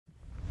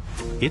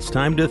It's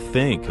time to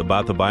think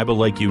about the Bible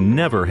like you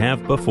never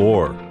have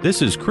before.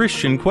 This is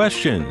Christian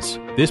Questions.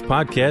 This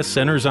podcast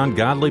centers on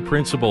godly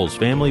principles,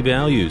 family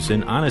values,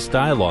 and honest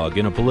dialogue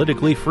in a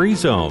politically free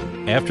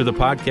zone. After the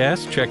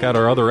podcast, check out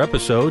our other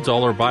episodes,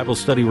 all our Bible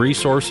study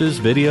resources,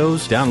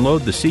 videos,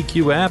 download the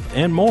CQ app,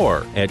 and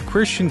more at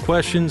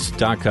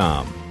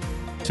ChristianQuestions.com.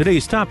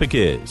 Today's topic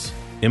is,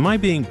 am I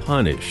being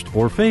punished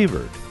or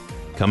favored?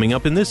 Coming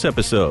up in this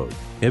episode,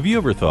 have you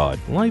ever thought,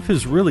 life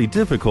is really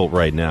difficult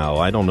right now,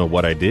 I don't know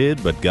what I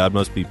did, but God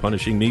must be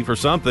punishing me for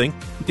something?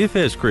 If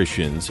as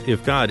Christians,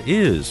 if God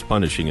is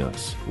punishing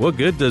us, what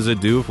good does it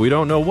do if we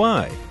don't know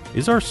why?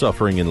 Is our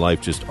suffering in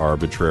life just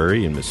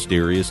arbitrary and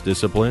mysterious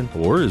discipline,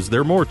 or is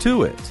there more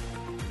to it?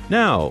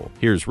 Now,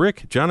 here's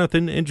Rick,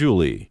 Jonathan, and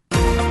Julie.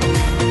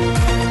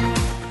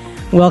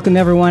 Welcome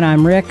everyone,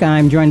 I'm Rick.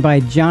 I'm joined by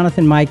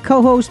Jonathan, my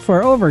co-host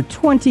for over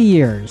 20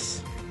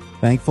 years.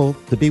 Thankful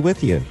to be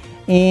with you.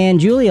 And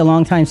Julie, a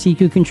longtime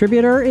CQ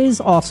contributor, is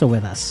also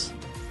with us.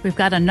 We've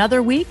got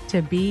another week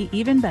to be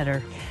even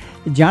better.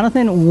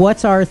 Jonathan,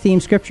 what's our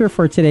theme scripture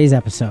for today's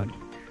episode?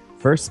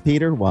 1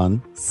 Peter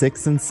 1,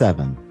 6 and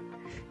 7.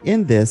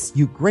 In this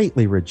you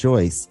greatly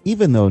rejoice,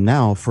 even though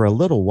now for a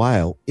little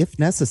while, if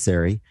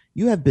necessary,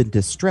 you have been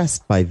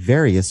distressed by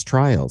various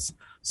trials,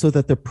 so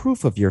that the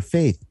proof of your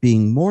faith,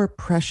 being more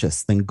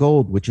precious than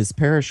gold which is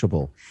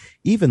perishable,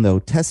 even though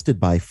tested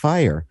by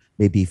fire,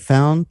 may be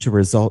found to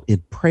result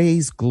in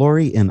praise,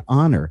 glory, and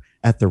honor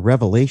at the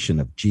revelation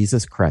of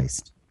Jesus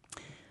Christ.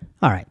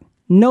 All right.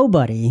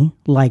 Nobody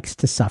likes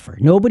to suffer.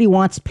 Nobody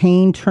wants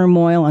pain,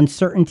 turmoil,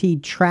 uncertainty,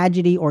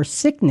 tragedy, or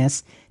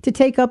sickness to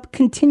take up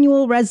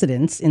continual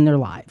residence in their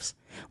lives.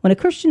 When a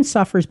Christian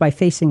suffers by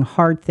facing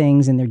hard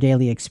things in their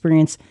daily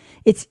experience,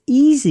 it's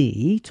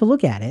easy to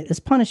look at it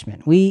as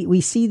punishment.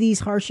 We see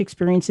these harsh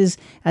experiences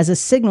as a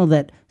signal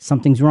that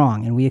something's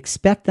wrong, and we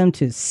expect them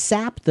to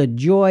sap the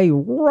joy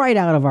right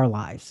out of our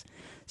lives.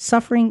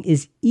 Suffering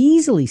is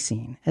easily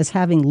seen as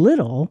having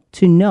little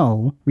to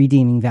no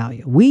redeeming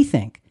value. We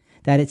think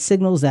that it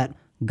signals that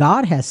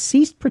God has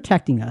ceased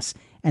protecting us,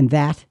 and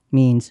that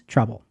means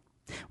trouble.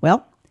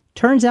 Well,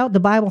 turns out the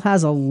Bible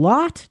has a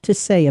lot to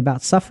say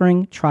about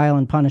suffering, trial,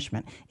 and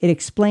punishment. It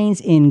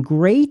explains in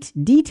great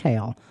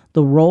detail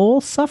the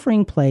role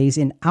suffering plays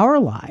in our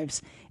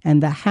lives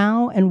and the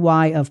how and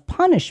why of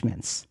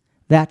punishments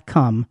that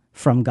come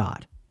from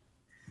God.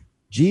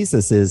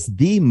 Jesus is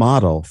the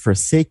model for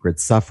sacred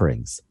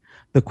sufferings.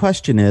 The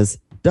question is,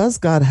 does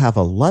God have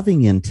a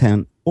loving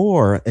intent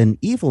or an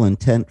evil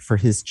intent for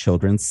his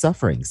children's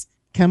sufferings?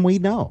 Can we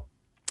know?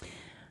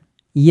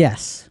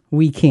 Yes,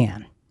 we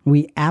can.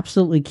 We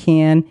absolutely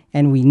can,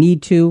 and we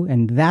need to,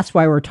 and that's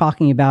why we're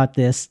talking about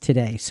this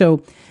today.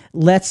 So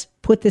let's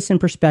put this in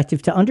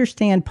perspective. To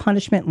understand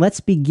punishment,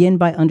 let's begin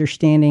by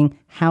understanding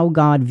how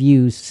God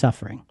views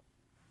suffering.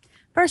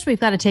 First, we've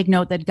got to take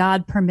note that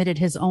God permitted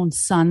his own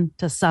son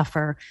to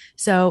suffer.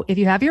 So if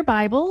you have your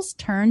Bibles,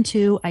 turn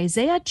to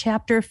Isaiah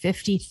chapter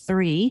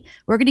 53.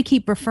 We're going to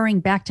keep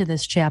referring back to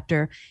this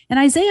chapter. And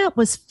Isaiah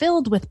was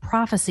filled with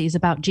prophecies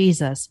about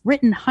Jesus,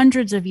 written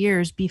hundreds of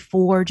years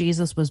before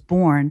Jesus was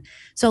born.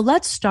 So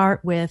let's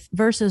start with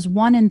verses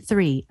 1 and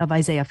 3 of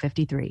Isaiah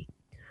 53.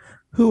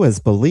 Who has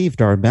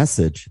believed our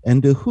message,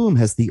 and to whom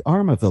has the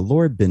arm of the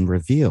Lord been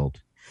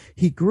revealed?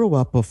 He grew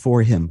up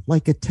before him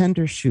like a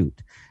tender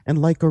shoot, and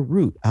like a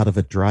root out of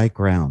a dry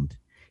ground.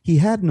 He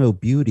had no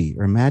beauty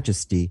or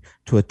majesty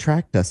to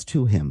attract us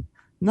to him,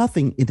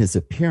 nothing in his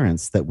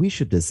appearance that we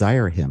should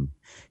desire him.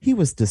 He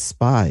was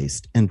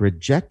despised and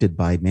rejected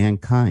by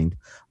mankind,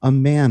 a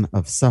man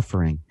of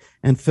suffering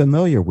and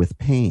familiar with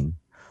pain.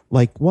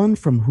 Like one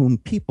from whom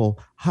people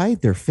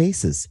hide their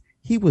faces,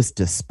 he was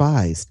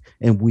despised,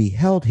 and we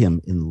held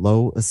him in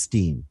low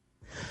esteem.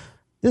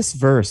 This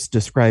verse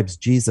describes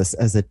Jesus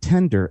as a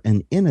tender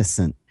and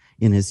innocent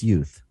in his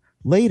youth.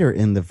 Later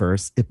in the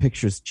verse, it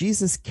pictures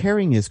Jesus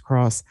carrying his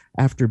cross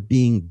after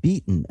being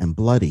beaten and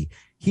bloody.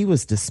 He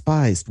was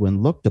despised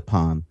when looked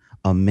upon,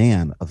 a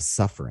man of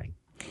suffering.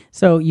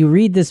 So you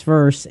read this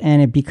verse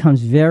and it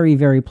becomes very,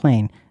 very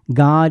plain.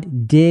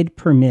 God did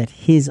permit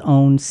his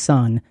own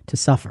son to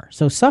suffer.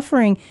 So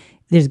suffering,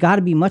 there's got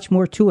to be much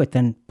more to it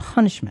than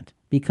punishment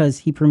because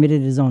he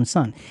permitted his own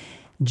son.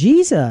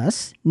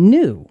 Jesus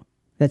knew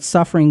that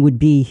suffering would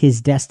be his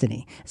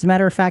destiny. As a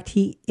matter of fact,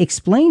 he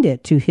explained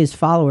it to his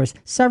followers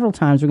several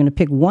times. We're going to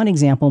pick one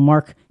example,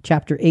 Mark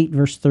chapter 8,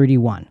 verse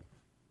 31.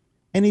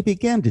 And he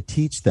began to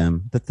teach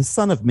them that the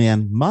Son of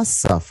Man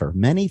must suffer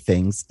many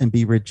things and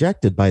be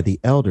rejected by the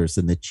elders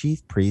and the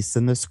chief priests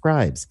and the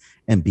scribes,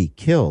 and be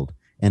killed,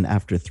 and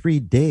after 3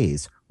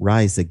 days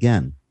rise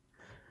again.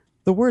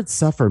 The word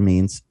suffer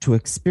means to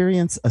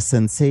experience a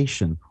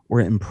sensation or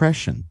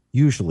impression,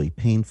 usually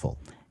painful.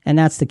 And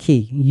that's the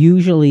key,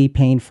 usually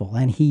painful.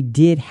 And he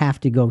did have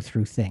to go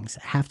through things,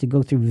 have to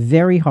go through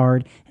very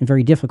hard and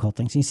very difficult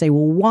things. And you say,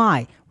 well,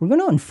 why? We're going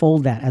to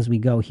unfold that as we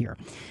go here.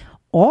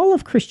 All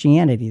of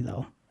Christianity,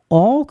 though,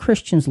 all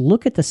Christians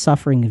look at the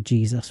suffering of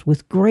Jesus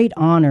with great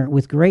honor,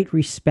 with great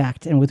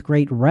respect, and with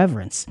great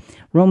reverence.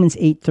 Romans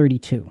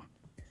 8:32.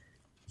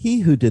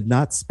 He who did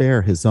not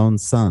spare his own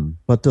son,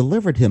 but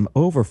delivered him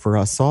over for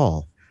us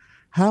all,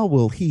 how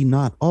will he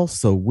not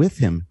also with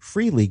him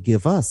freely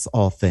give us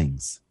all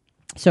things?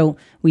 So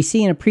we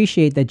see and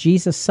appreciate that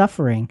Jesus'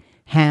 suffering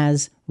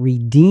has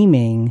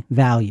redeeming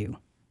value.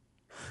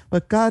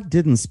 But God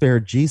didn't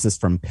spare Jesus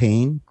from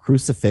pain,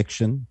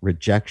 crucifixion,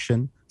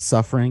 rejection,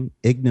 suffering,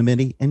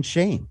 ignominy, and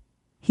shame.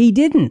 He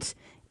didn't.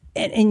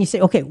 And you say,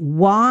 okay,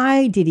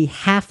 why did he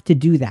have to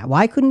do that?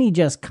 Why couldn't he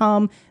just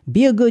come,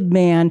 be a good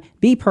man,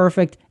 be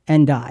perfect,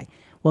 and die?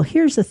 Well,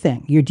 here's the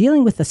thing. You're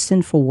dealing with a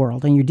sinful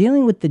world, and you're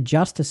dealing with the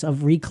justice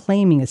of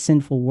reclaiming a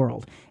sinful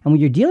world. And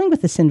when you're dealing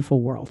with a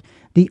sinful world,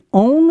 the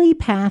only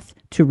path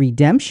to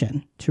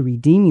redemption, to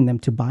redeeming them,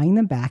 to buying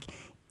them back,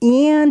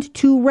 and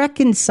to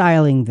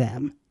reconciling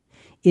them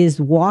is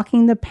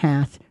walking the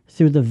path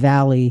through the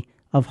valley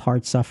of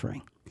hard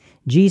suffering.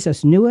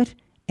 Jesus knew it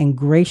and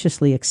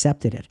graciously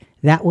accepted it.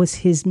 That was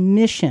his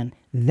mission.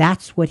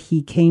 That's what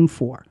he came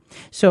for.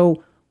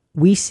 So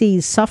we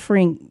see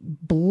suffering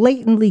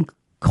blatantly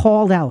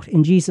called out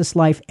in Jesus'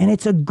 life, and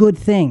it's a good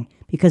thing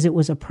because it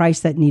was a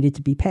price that needed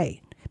to be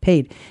paid.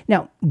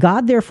 Now,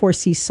 God therefore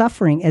sees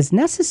suffering as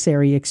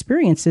necessary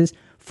experiences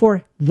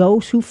for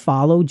those who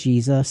follow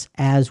Jesus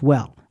as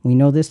well. We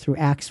know this through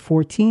Acts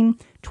 14,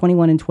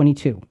 21 and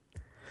 22.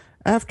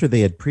 After they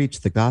had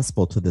preached the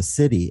gospel to the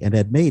city and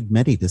had made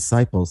many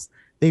disciples,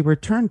 they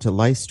returned to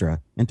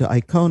Lystra and to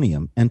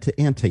Iconium and to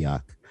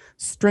Antioch,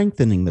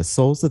 strengthening the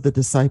souls of the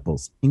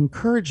disciples,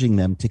 encouraging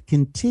them to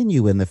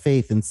continue in the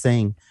faith and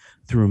saying,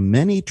 through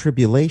many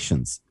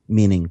tribulations,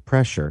 meaning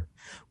pressure,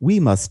 we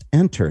must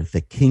enter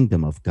the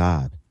kingdom of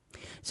God.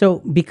 So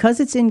because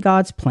it's in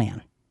God's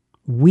plan,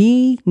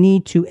 we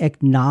need to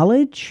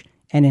acknowledge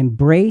and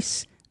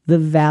embrace the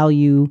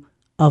value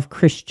of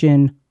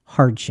Christian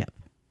hardship.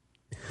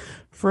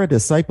 For a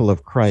disciple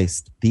of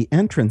Christ, the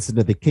entrance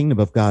into the kingdom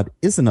of God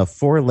isn't a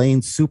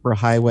 4-lane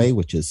superhighway,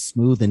 which is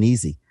smooth and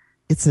easy.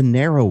 It's a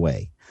narrow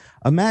way.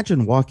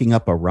 Imagine walking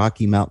up a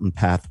Rocky Mountain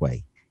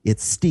pathway.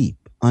 It's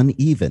steep,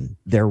 uneven,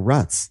 there are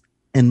ruts,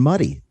 and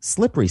muddy,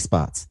 slippery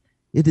spots.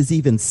 It is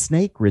even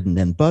snake-ridden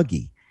and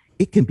buggy.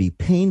 It can be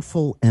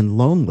painful and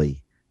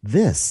lonely.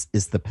 This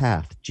is the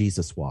path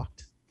Jesus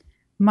walked.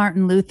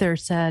 Martin Luther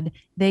said,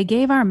 "They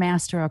gave our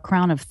master a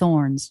crown of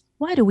thorns.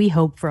 Why do we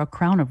hope for a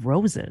crown of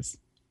roses?"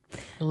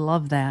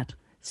 Love that.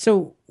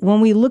 So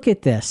when we look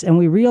at this and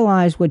we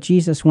realize what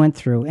Jesus went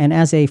through, and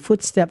as a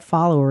footstep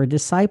follower, a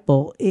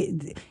disciple,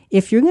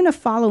 if you're going to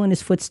follow in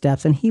his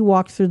footsteps and he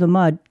walked through the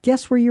mud,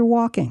 guess where you're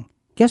walking?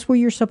 Guess where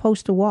you're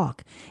supposed to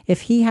walk?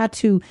 If he had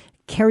to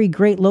carry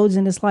great loads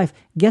in his life,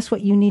 guess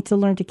what you need to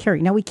learn to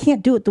carry? Now, we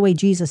can't do it the way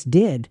Jesus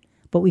did,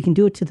 but we can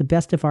do it to the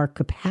best of our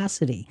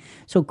capacity.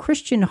 So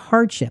Christian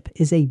hardship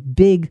is a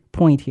big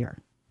point here.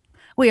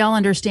 We all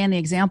understand the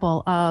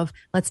example of,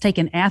 let's take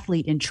an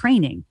athlete in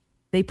training.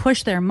 They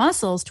push their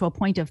muscles to a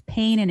point of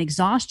pain and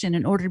exhaustion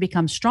in order to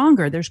become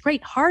stronger. There's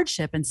great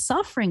hardship and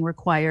suffering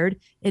required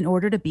in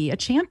order to be a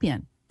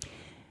champion.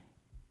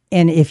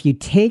 And if you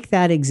take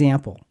that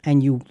example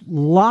and you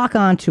lock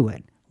onto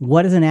it,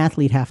 what does an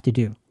athlete have to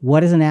do? What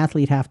does an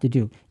athlete have to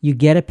do? You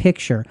get a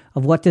picture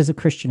of what does a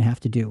Christian have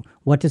to do?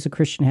 What does a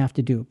Christian have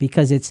to do?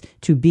 Because it's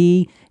to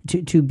be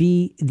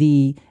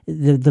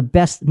the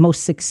best,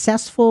 most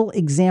successful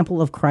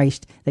example of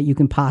Christ that you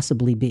can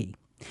possibly be.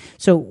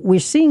 So we're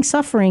seeing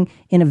suffering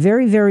in a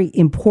very, very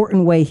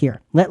important way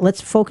here.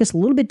 Let's focus a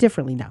little bit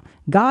differently now.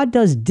 God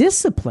does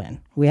discipline.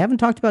 We haven't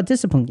talked about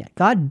discipline yet.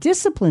 God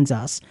disciplines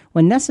us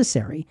when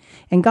necessary,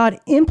 and God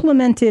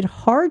implemented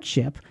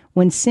hardship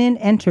when sin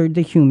entered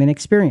the human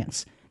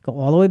experience. Go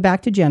all the way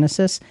back to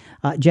Genesis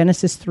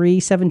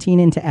 3:17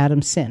 into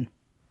Adam's sin.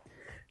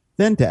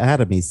 Then to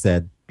Adam he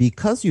said,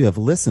 because you have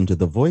listened to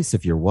the voice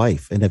of your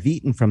wife and have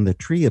eaten from the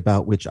tree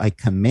about which I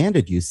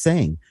commanded you,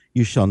 saying,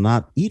 you shall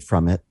not eat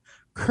from it,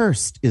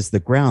 cursed is the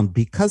ground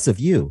because of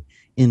you.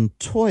 In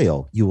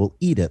toil you will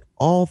eat it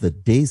all the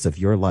days of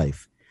your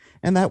life.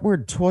 And that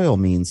word toil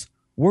means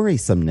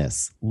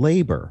worrisomeness,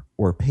 labor,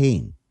 or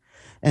pain.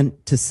 And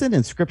to sin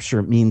in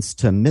Scripture means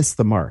to miss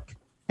the mark.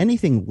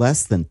 Anything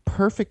less than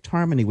perfect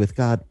harmony with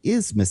God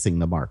is missing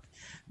the mark.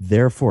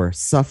 Therefore,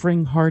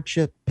 suffering,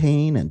 hardship,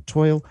 pain, and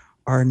toil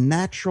are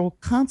natural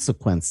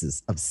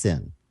consequences of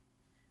sin.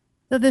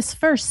 Though this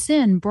first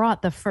sin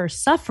brought the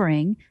first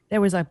suffering,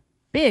 there was a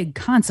big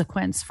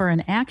consequence for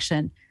an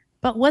action.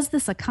 But was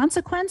this a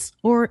consequence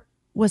or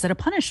was it a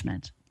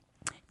punishment?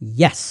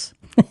 Yes.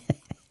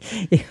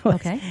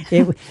 Okay.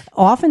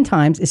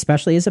 Oftentimes,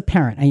 especially as a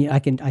parent, I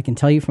can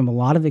tell you from a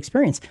lot of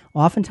experience,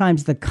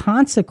 oftentimes the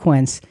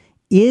consequence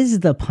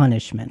is the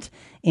punishment.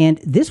 And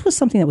this was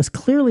something that was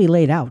clearly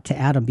laid out to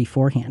Adam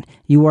beforehand.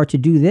 You are to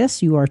do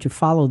this, you are to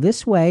follow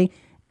this way,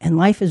 and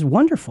life is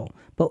wonderful.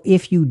 But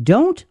if you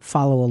don't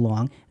follow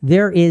along,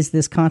 there is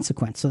this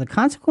consequence. So the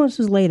consequence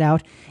was laid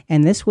out,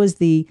 and this was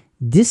the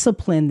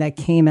discipline that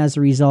came as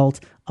a result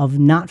of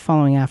not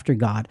following after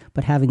God,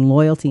 but having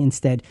loyalty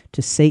instead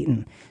to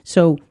Satan.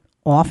 So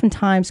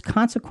oftentimes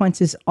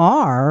consequences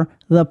are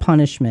the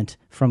punishment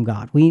from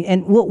God.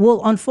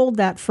 We'll unfold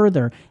that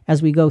further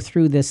as we go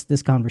through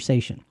this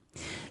conversation.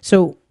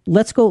 So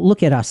let's go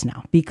look at us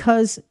now,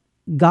 because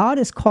God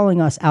is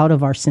calling us out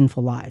of our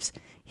sinful lives.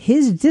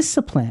 His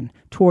discipline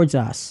towards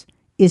us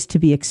is to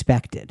be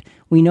expected.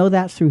 We know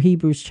that through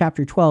Hebrews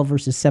chapter 12,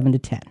 verses 7 to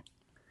 10.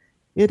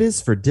 It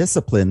is for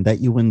discipline that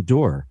you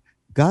endure.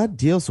 God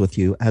deals with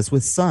you as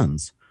with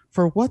sons.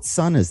 For what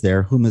son is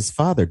there whom his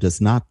father does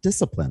not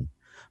discipline?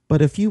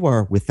 But if you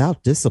are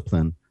without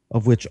discipline,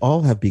 of which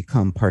all have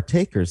become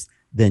partakers,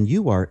 then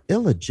you are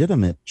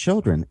illegitimate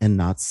children and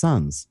not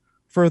sons.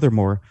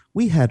 Furthermore,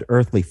 we had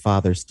earthly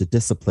fathers to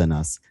discipline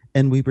us,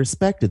 and we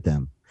respected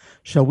them.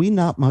 Shall we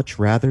not much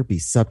rather be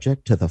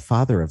subject to the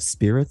Father of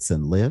spirits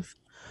and live?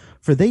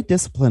 For they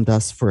disciplined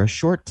us for a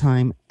short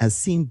time as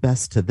seemed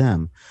best to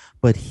them,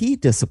 but he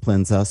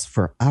disciplines us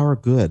for our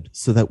good,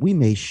 so that we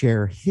may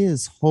share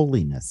his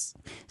holiness.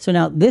 So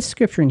now this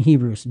scripture in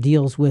Hebrews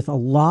deals with a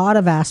lot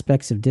of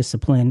aspects of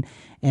discipline,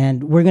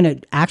 and we're going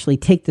to actually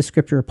take the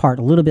scripture apart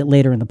a little bit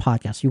later in the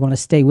podcast. You want to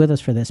stay with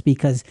us for this,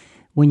 because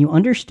when you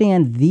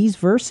understand these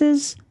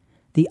verses,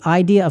 the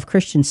idea of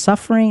Christian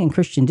suffering and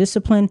Christian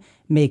discipline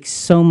makes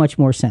so much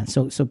more sense.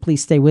 So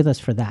please stay with us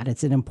for that.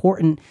 It's an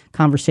important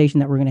conversation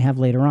that we're going to have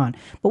later on.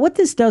 But what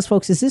this does,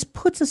 folks, is this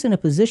puts us in a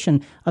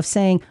position of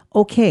saying,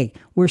 okay,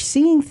 we're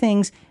seeing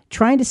things,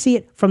 trying to see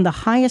it from the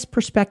highest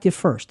perspective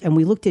first. And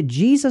we looked at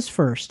Jesus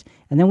first,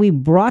 and then we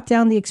brought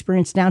down the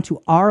experience down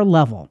to our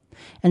level.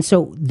 And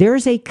so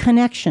there's a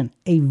connection,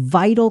 a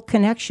vital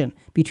connection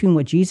between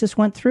what Jesus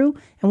went through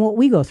and what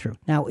we go through.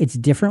 Now, it's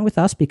different with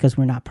us because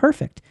we're not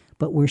perfect,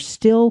 but we're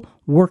still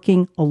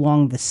working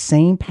along the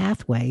same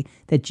pathway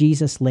that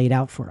Jesus laid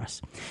out for us.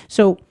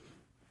 So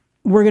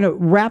we're going to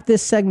wrap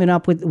this segment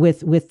up with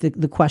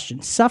the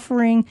question,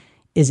 suffering,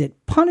 is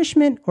it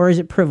punishment or is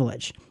it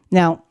privilege?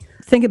 Now,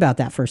 think about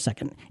that for a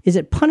second. Is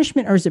it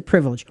punishment or is it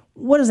privilege?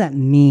 What does that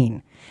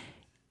mean?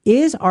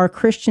 Is our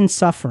Christian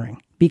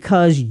suffering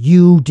because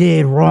you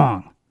did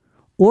wrong?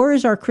 Or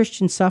is our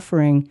Christian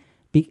suffering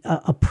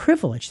a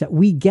privilege that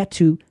we get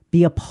to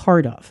be a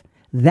part of?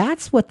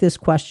 That's what this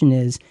question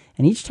is.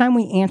 And each time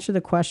we answer the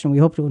question, we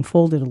hope to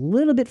unfold it a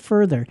little bit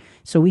further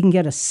so we can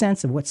get a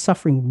sense of what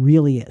suffering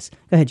really is.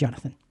 Go ahead,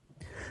 Jonathan.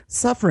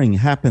 Suffering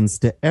happens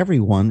to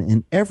everyone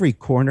in every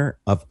corner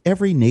of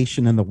every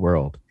nation in the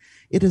world.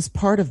 It is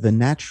part of the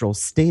natural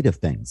state of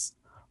things.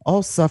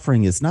 All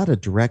suffering is not a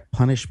direct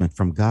punishment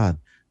from God,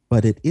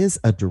 but it is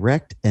a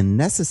direct and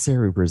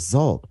necessary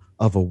result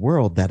of a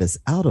world that is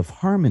out of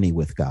harmony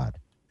with God.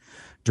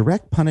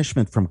 Direct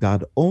punishment from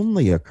God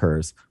only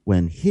occurs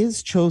when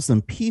his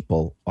chosen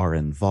people are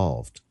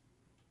involved.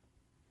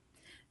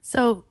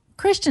 So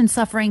Christian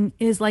suffering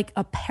is like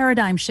a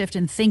paradigm shift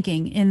in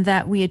thinking, in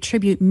that we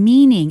attribute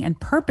meaning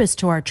and purpose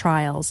to our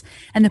trials.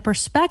 And the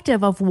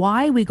perspective of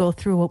why we go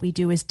through what we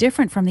do is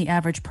different from the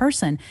average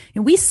person.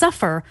 And we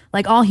suffer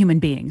like all human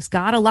beings.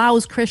 God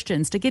allows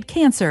Christians to get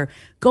cancer,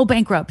 go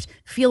bankrupt,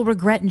 feel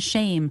regret and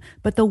shame.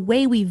 But the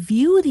way we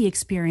view the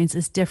experience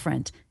is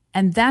different.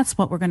 And that's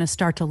what we're going to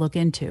start to look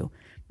into.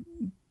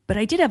 But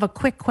I did have a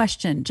quick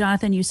question.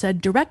 Jonathan, you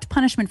said direct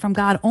punishment from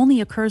God only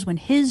occurs when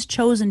his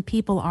chosen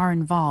people are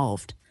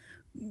involved.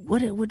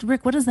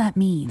 Rick, what does that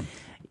mean?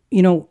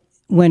 You know,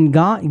 when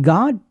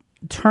God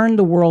turned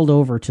the world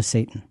over to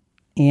Satan,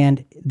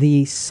 and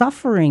the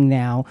suffering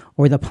now,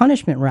 or the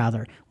punishment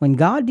rather, when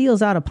God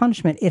deals out a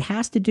punishment, it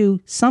has to do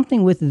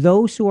something with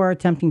those who are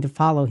attempting to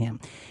follow him.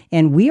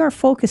 And we are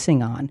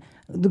focusing on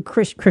the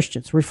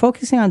Christians. We're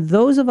focusing on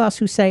those of us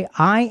who say,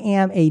 I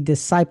am a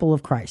disciple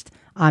of Christ.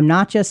 I'm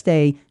not just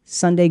a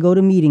Sunday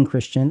go-to-meeting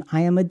Christian.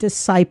 I am a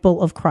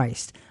disciple of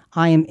Christ.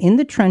 I am in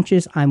the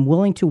trenches. I'm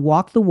willing to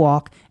walk the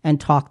walk and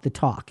talk the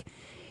talk.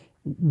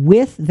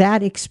 With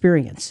that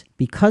experience,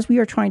 because we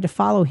are trying to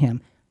follow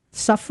him,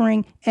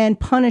 suffering and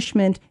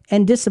punishment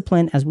and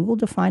discipline, as we will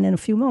define in a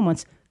few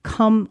moments,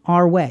 come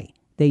our way.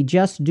 They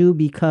just do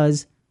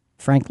because,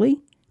 frankly,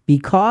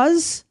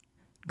 because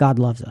God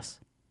loves us.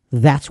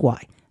 That's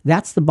why.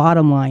 That's the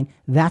bottom line.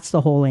 That's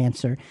the whole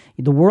answer.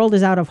 The world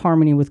is out of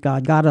harmony with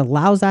God. God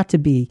allows that to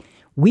be.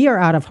 We are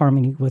out of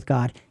harmony with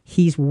God.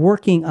 He's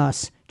working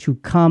us to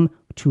come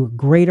to a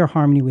greater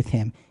harmony with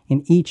him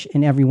in each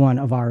and every one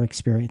of our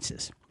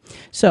experiences.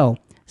 So,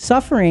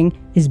 suffering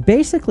is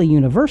basically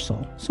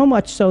universal, so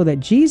much so that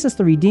Jesus,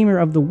 the Redeemer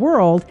of the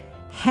world,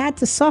 had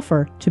to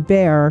suffer to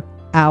bear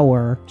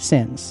our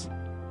sins.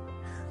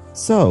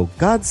 So,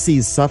 God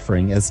sees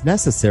suffering as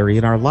necessary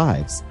in our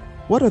lives.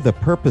 What are the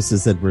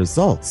purposes and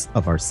results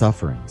of our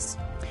sufferings?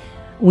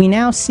 We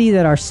now see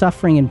that our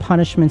suffering and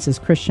punishments as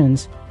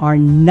Christians are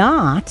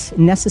not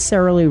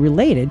necessarily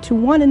related to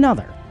one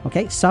another.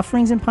 Okay,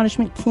 sufferings and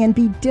punishment can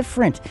be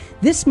different.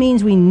 This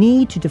means we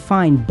need to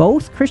define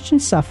both Christian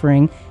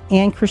suffering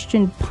and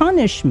Christian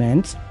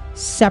punishment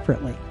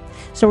separately.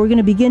 So we're going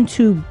to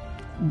begin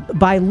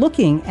by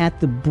looking at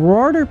the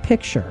broader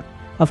picture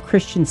of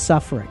Christian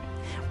suffering.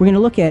 We're going to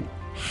look at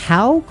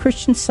how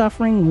Christian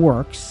suffering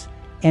works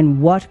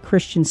and what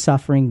Christian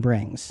suffering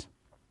brings.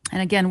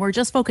 And again, we're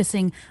just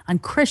focusing on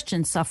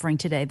Christian suffering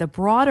today. The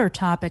broader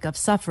topic of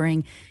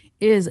suffering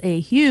is a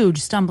huge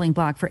stumbling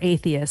block for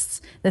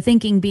atheists. The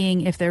thinking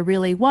being if there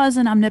really was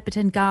an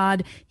omnipotent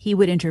God, he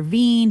would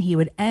intervene, he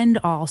would end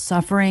all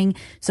suffering.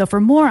 So for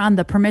more on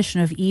the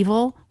permission of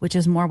evil, which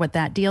is more what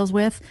that deals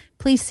with,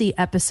 please see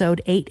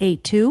episode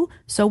 882.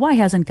 So why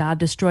hasn't God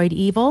destroyed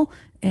evil?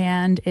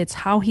 And it's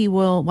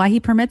why he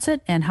permits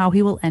it and how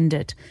he will end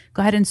it.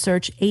 Go ahead and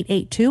search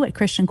 882 at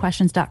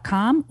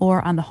christianquestions.com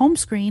or on the home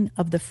screen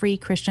of the free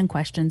Christian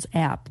Questions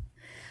app.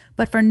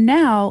 But for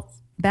now,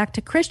 back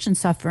to Christian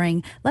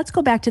suffering, let's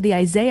go back to the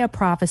Isaiah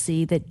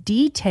prophecy that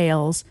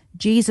details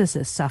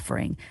Jesus'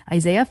 suffering.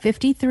 Isaiah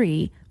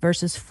 53,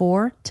 verses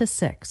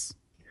 4-6.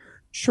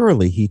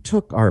 Surely he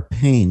took our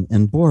pain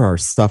and bore our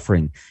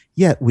suffering,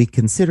 yet we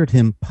considered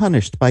him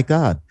punished by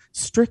God,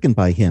 stricken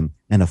by him,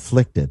 and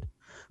afflicted.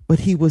 But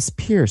he was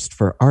pierced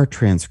for our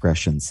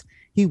transgressions.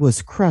 He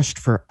was crushed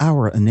for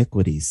our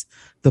iniquities.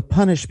 The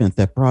punishment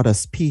that brought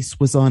us peace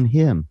was on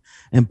him,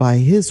 and by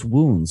his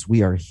wounds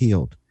we are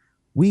healed.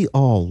 We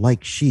all,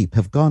 like sheep,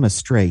 have gone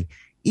astray.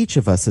 Each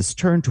of us has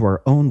turned to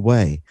our own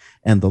way,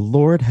 and the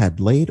Lord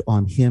had laid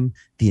on him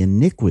the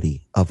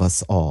iniquity of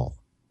us all.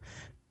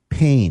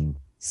 Pain,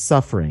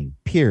 suffering,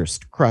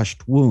 pierced,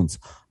 crushed, wounds,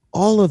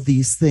 all of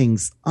these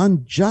things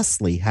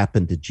unjustly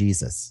happened to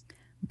Jesus.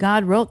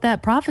 God wrote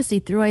that prophecy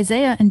through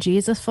Isaiah, and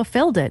Jesus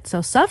fulfilled it.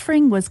 So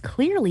suffering was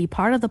clearly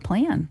part of the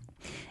plan.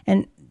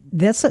 And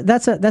that's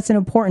an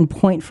important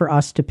point for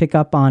us to pick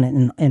up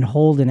on and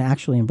hold and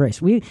actually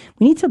embrace. We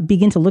need to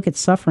begin to look at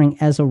suffering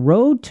as a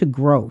road to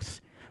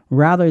growth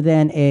rather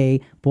than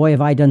a, boy,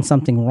 have I done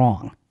something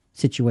wrong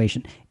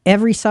situation.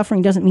 Every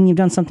suffering doesn't mean you've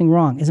done something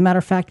wrong. As a matter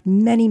of fact,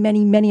 many,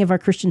 many, many of our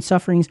Christian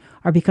sufferings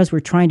are because we're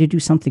trying to do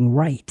something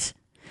right.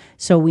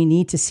 So we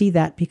need to see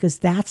that because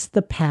that's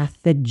the path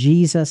that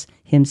Jesus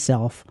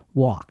himself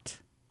walked.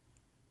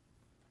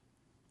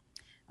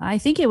 I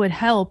think it would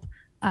help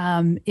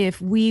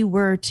if we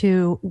were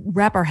to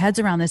wrap our heads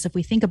around this, if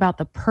we think about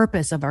the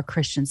purpose of our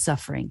Christian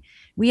suffering.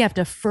 We have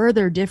to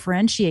further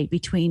differentiate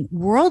between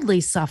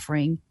worldly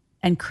suffering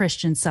and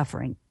Christian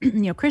suffering.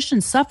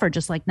 Christians suffer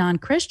just like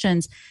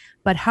non-Christians,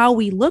 but how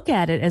we look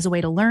at it as a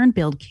way to learn,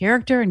 build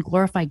character, and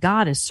glorify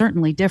God is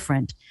certainly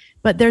different.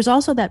 But there's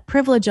also that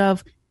privilege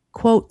of,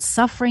 quote,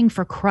 suffering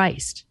for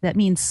Christ. That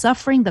means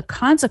suffering the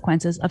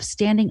consequences of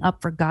standing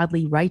up for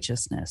godly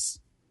righteousness.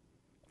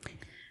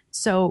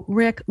 So,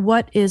 Rick,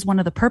 what is one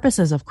of the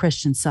purposes of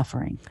Christian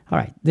suffering? All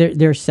right,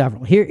 there's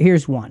several.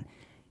 Here's one.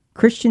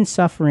 Christian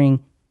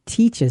suffering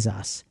teaches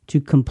us to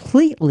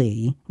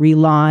completely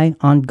rely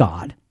on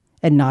God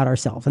and not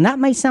ourselves. And that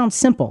might sound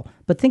simple,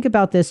 but think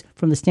about this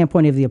from the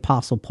standpoint of the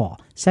Apostle Paul.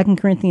 2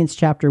 Corinthians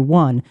chapter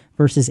 1,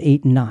 verses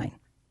 8 and 9.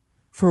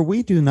 For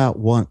we do not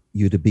want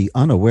you to be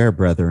unaware,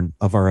 brethren,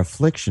 of our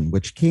affliction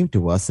which came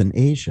to us in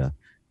Asia,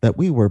 that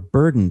we were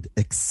burdened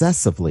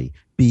excessively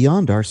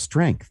beyond our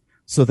strength,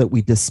 so that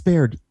we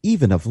despaired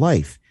even of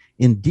life.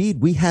 Indeed,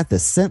 we had the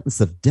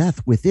sentence of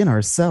death within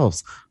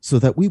ourselves, so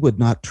that we would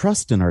not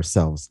trust in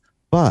ourselves,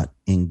 but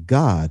in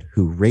God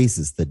who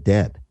raises the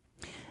dead.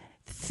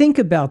 Think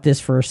about this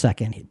for a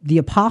second. The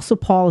Apostle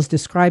Paul is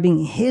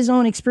describing his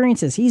own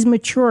experiences. He's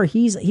mature.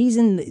 He's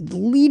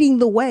leading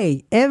the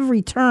way.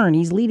 Every turn,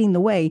 he's leading the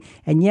way.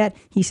 And yet,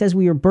 he says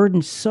we are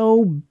burdened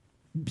so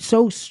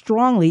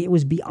strongly, it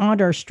was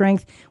beyond our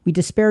strength. We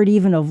despaired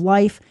even of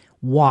life.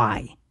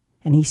 Why?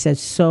 And he says,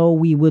 so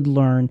we would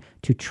learn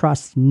to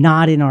trust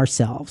not in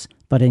ourselves,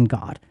 but in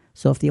God.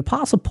 So if the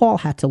Apostle Paul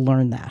had to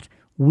learn that,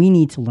 we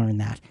need to learn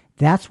that.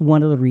 That's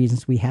one of the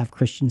reasons we have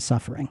Christian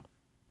suffering.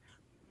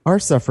 Our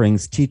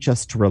sufferings teach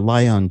us to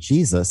rely on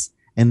Jesus,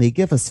 and they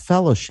give us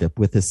fellowship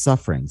with his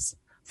sufferings.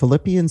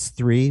 Philippians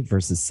 3,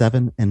 verses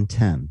 7 and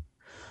 10.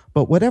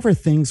 But whatever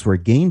things were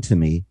gained to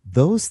me,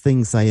 those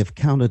things I have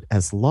counted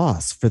as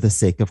loss for the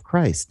sake of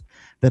Christ,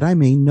 that I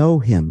may know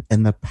him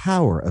and the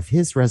power of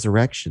his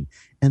resurrection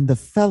and the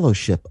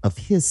fellowship of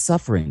his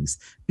sufferings,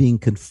 being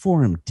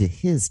conformed to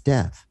his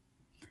death.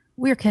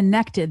 We're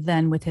connected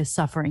then with his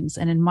sufferings.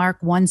 And in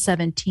Mark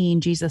 1:17,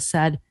 Jesus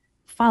said,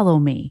 follow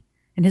me.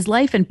 And his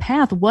life and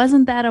path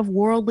wasn't that of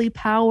worldly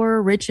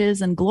power,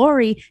 riches, and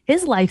glory.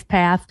 His life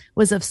path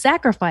was of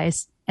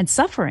sacrifice and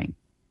suffering.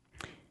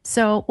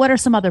 So what are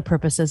some other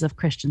purposes of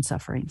Christian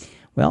suffering?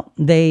 Well,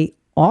 they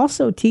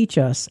also teach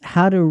us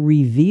how to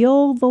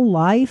reveal the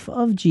life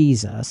of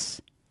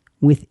Jesus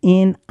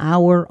within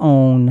our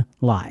own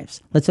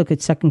lives. Let's look at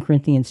 2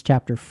 Corinthians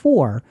chapter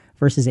 4,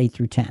 verses 8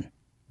 through 10.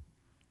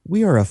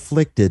 We are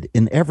afflicted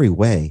in every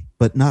way,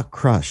 but not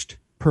crushed,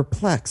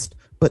 perplexed,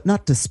 but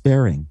not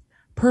despairing,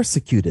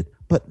 persecuted,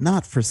 but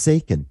not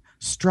forsaken,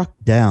 struck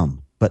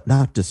down, but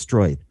not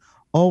destroyed,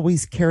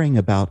 always carrying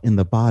about in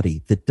the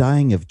body the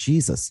dying of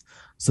Jesus,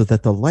 so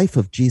that the life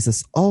of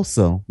Jesus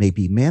also may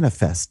be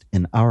manifest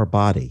in our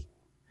body.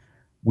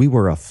 We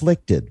were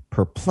afflicted,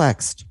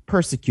 perplexed,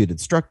 persecuted,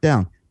 struck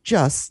down,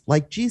 just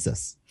like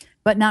Jesus.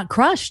 But not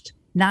crushed,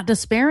 not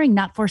despairing,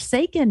 not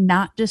forsaken,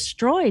 not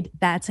destroyed.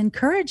 That's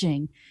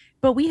encouraging.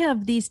 But we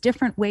have these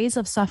different ways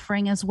of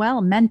suffering as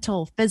well: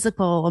 mental,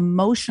 physical,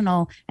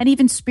 emotional, and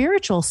even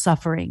spiritual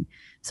suffering.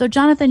 So,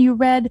 Jonathan, you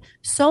read,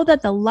 so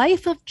that the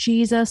life of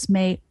Jesus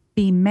may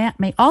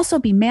also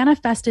be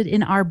manifested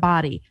in our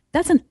body.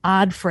 That's an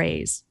odd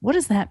phrase. What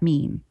does that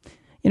mean?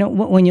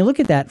 When you look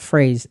at that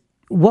phrase,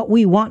 what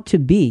we want to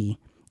be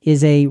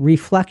is a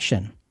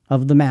reflection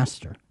of the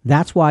master.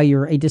 That's why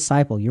you're a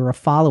disciple. You're a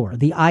follower.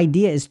 The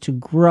idea is to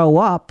grow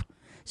up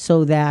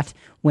so that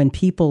when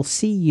people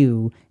see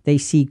you, they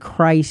see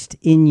Christ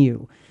in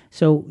you.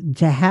 So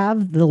to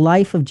have the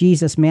life of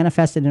Jesus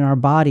manifested in our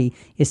body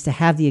is to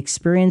have the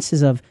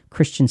experiences of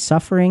Christian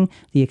suffering,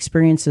 the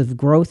experience of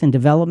growth and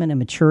development and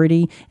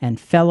maturity and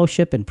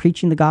fellowship and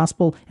preaching the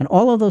gospel, and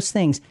all of those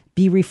things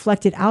be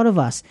reflected out of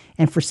us.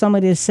 And for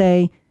somebody to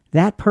say,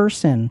 that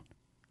person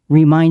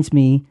reminds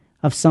me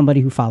of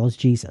somebody who follows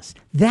Jesus.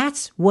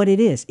 That's what it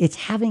is. It's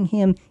having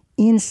him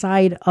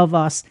inside of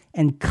us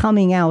and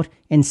coming out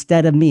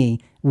instead of me.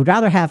 We'd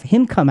rather have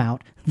him come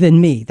out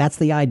than me. That's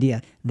the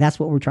idea. That's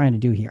what we're trying to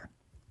do here.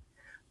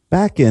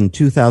 Back in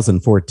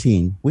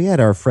 2014, we had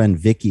our friend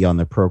Vicky on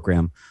the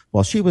program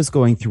while she was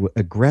going through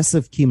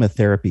aggressive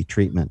chemotherapy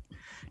treatment.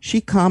 She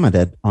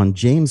commented on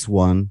James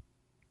 1,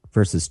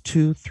 verses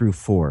 2 through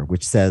 4,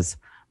 which says,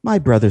 "My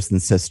brothers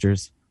and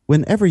sisters,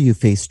 whenever you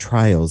face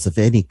trials of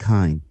any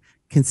kind,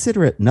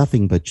 consider it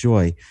nothing but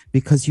joy,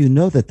 because you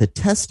know that the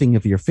testing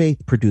of your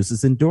faith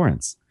produces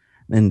endurance."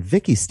 And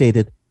Vicky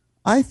stated,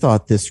 "I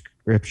thought this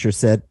scripture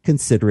said,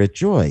 consider it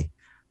joy,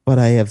 but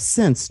I have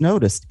since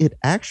noticed it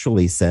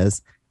actually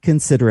says,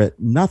 consider it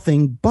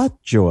nothing but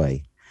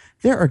joy.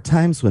 There are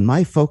times when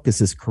my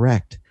focus is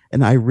correct,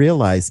 and I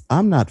realize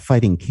I'm not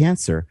fighting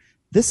cancer.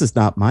 This is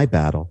not my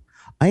battle.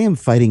 I am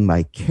fighting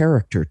my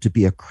character to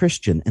be a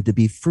Christian and to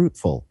be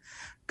fruitful.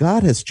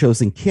 God has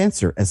chosen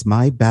cancer as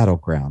my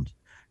battleground."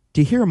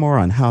 To hear more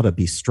on how to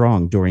be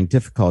strong during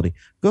difficulty,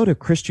 go to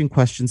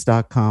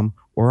ChristianQuestions.com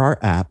or our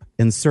app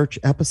and search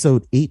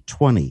episode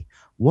 820,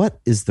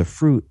 What is the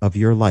Fruit of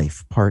Your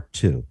Life, Part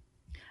 2.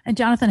 And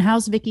Jonathan,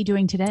 how's Vicky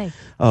doing today?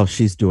 Oh,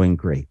 she's doing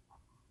great.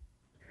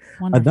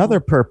 Wonderful. Another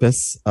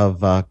purpose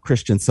of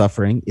Christian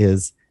suffering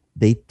is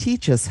they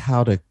teach us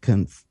how to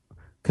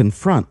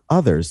confront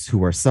others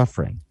who are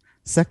suffering.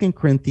 2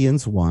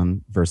 Corinthians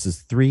 1,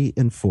 verses 3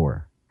 and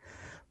 4.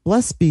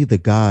 "Blessed be the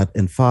God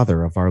and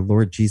Father of our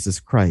Lord Jesus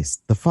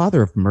Christ, the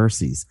Father of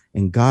mercies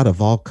and God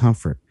of all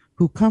comfort,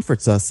 who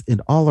comforts us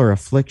in all our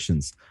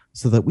afflictions,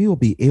 so that we will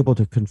be able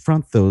to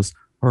confront those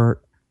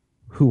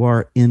who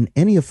are in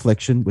any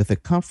affliction with the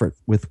comfort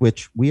with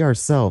which we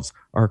ourselves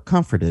are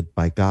comforted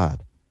by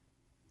God."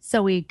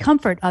 So we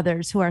comfort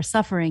others who are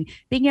suffering.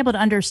 Being able to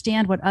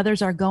understand what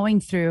others are going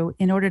through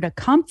in order to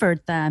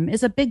comfort them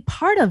is a big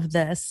part of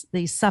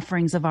these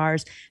sufferings of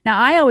ours. Now,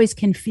 I always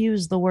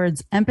confuse the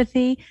words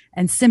empathy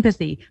and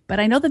sympathy, but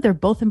I know that they're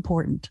both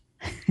important.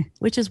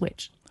 Which is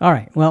which? All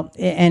right. Well,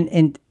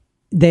 and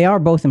they are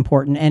both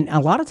important. And a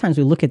lot of times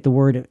we look at the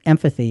word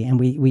empathy and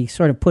we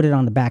sort of put it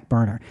on the back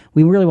burner.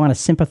 We really want to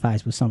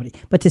sympathize with somebody.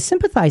 But to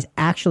sympathize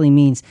actually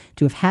means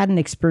to have had an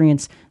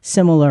experience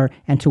similar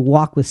and to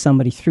walk with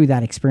somebody through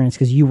that experience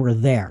because you were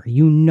there.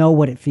 You know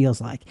what it feels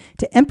like.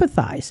 To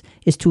empathize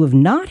is to have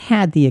not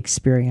had the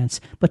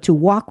experience, but to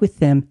walk with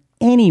them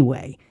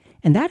anyway.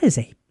 And that is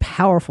a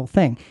powerful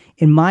thing.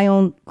 In my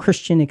own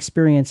Christian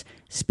experience,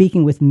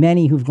 speaking with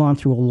many who've gone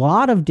through a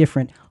lot of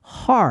different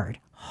hard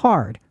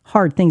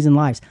things in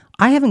lives.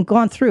 I haven't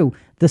gone through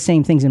the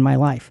same things in my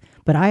life,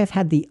 but I have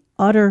had the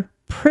utter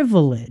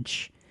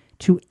privilege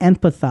to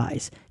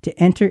empathize, to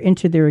enter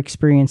into their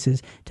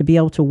experiences, to be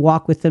able to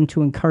walk with them,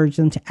 to encourage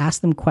them, to ask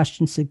them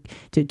questions,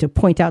 to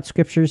point out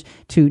scriptures,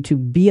 to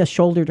be a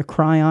shoulder to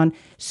cry on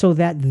so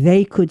that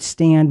they could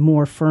stand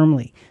more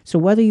firmly. So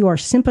whether you are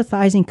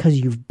sympathizing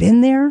because you've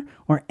been there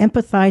or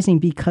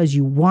empathizing because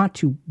you want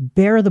to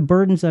bear the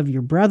burdens of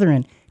your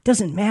brethren,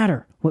 doesn't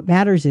matter. What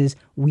matters is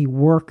we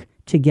work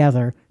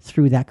together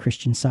through that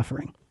Christian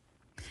suffering.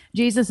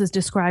 Jesus is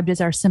described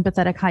as our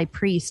sympathetic high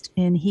priest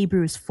in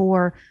Hebrews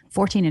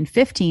 4:14 and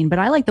 15, but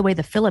I like the way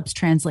the Phillips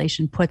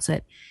translation puts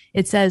it.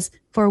 It says,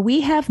 "For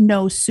we have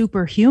no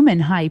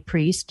superhuman high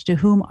priest to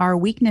whom our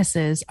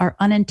weaknesses are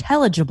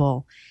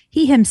unintelligible.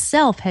 He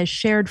himself has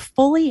shared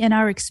fully in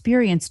our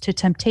experience to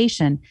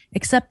temptation,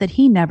 except that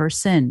he never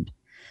sinned."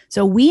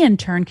 So we in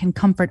turn can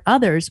comfort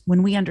others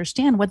when we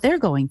understand what they're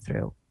going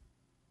through.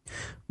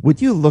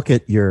 Would you look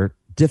at your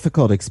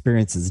difficult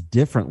experiences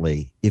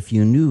differently if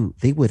you knew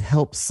they would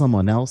help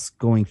someone else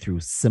going through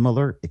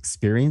similar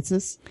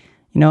experiences?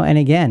 And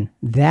again,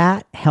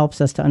 that helps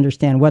us to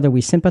understand whether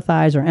we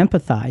sympathize or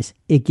empathize.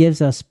 It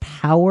gives us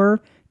power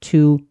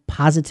to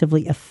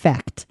positively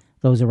affect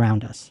those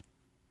around us.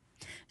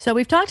 So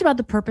we've talked about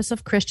the purpose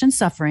of Christian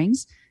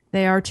sufferings.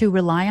 They are to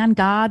rely on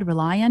God,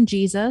 rely on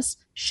Jesus,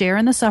 share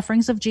in the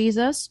sufferings of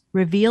Jesus,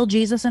 reveal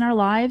Jesus in our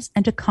lives,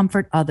 and to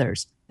comfort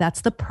others.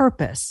 That's the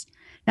purpose.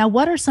 Now,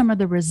 what are some of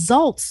the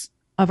results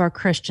of our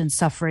Christian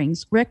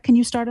sufferings? Rick, can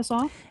you start us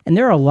off? And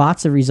there are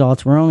lots of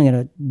results. We're only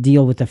going to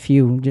deal with a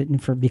few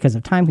because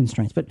of time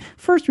constraints. But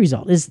first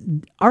result is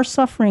our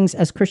sufferings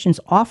as Christians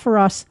offer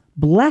us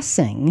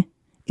blessing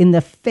in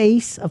the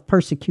face of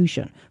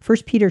persecution. 1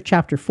 Peter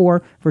chapter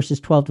 4, verses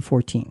 12 to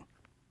 14.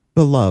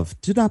 Beloved,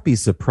 do not be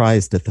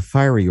surprised at the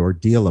fiery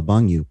ordeal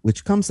among you,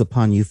 which comes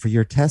upon you for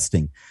your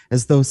testing,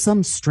 as though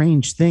some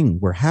strange thing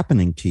were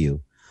happening to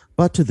you.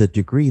 But to the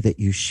degree that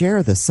you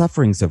share the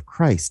sufferings of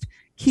Christ,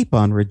 keep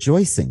on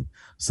rejoicing,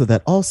 so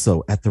that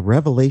also at the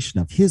revelation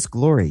of his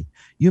glory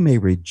you may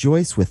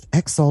rejoice with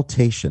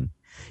exultation.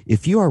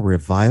 If you are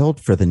reviled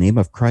for the name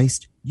of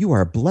Christ, you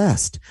are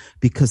blessed,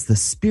 because the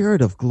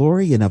Spirit of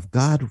glory and of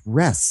God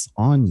rests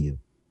on you.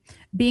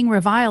 Being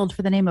reviled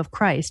for the name of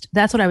Christ.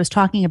 That's what I was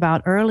talking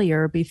about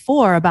earlier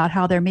before, about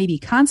how there may be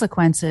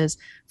consequences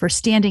for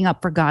standing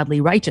up for godly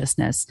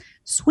righteousness.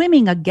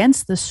 Swimming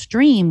against the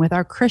stream with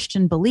our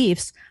Christian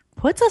beliefs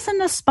puts us in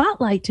the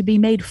spotlight to be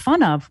made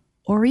fun of,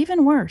 or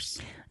even worse.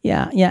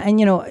 Yeah.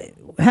 And,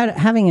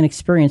 having an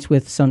experience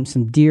with some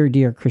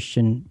dear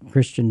Christian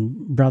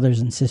brothers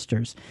and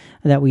sisters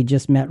that we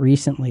just met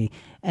recently,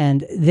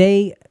 and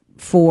they,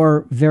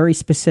 for very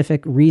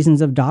specific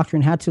reasons of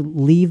doctrine, had to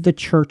leave the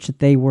church that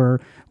they were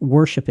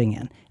worshiping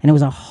in. And it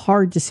was a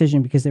hard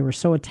decision because they were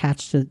so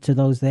attached to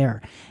those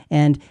there.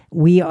 And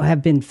we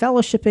have been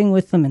fellowshipping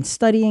with them and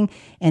studying,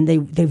 and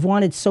they've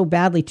wanted so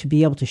badly to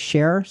be able to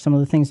share some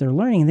of the things they're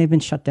learning, and they've been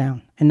shut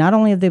down. And not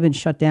only have they been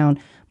shut down,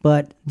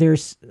 but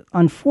there's,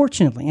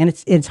 unfortunately, and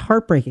it's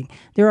heartbreaking,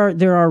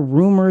 there are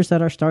rumors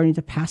that are starting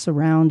to pass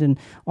around and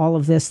all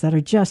of this that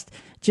are just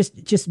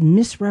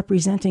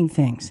misrepresenting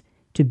things.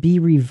 To be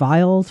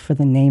reviled for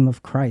the name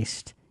of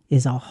Christ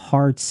is a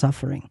hard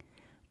suffering.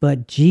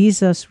 But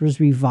Jesus was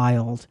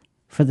reviled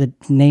for the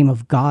name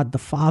of God the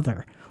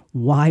Father.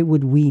 Why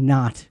would we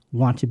not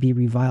want to be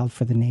reviled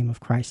for the name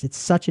of Christ? It's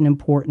such an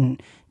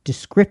important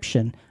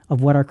description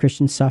of what our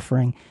Christian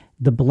suffering,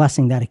 the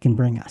blessing that it can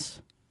bring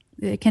us.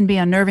 It can be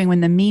unnerving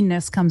when the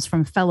meanness comes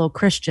from fellow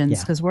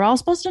Christians, because we're all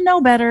supposed to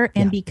know better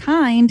and be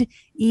kind,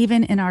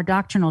 even in our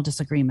doctrinal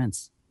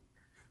disagreements.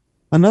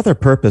 Another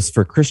purpose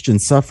for Christian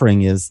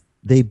suffering is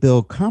they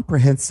build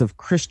comprehensive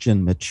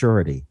Christian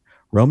maturity.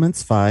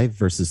 Romans 5,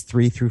 verses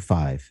 3 through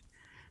 5.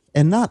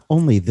 And not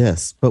only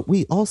this, but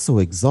we also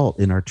exult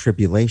in our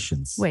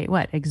tribulations. Wait,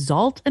 what?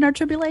 Exult in our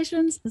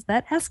tribulations? Is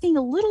that asking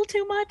a little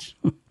too much?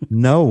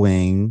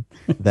 Knowing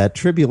that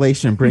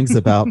tribulation brings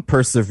about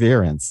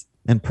perseverance,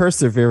 and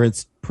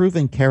perseverance,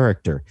 proven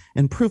character,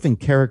 and proven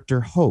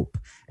character, hope.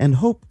 And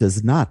hope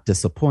does not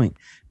disappoint,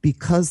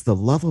 because the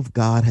love of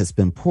God has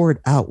been poured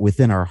out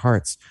within our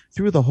hearts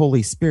through the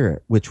Holy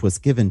Spirit, which was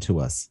given to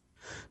us.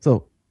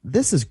 So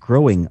this is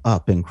growing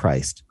up in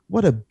Christ.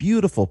 What a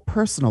beautiful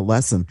personal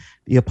lesson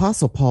the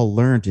Apostle Paul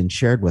learned and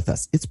shared with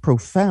us. It's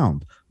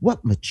profound.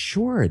 What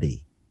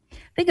maturity.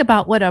 Think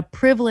about what a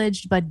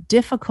privileged but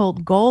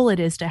difficult goal it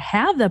is to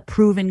have the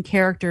proven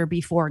character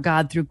before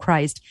God through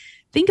Christ.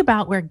 Think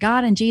about where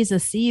God and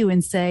Jesus see you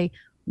and say,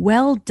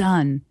 "Well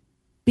done,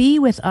 be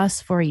with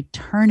us for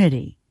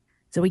eternity."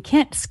 So we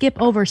can't skip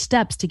over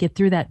steps to get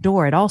through that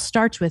door. It all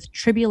starts with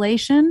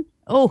tribulation.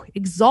 Oh,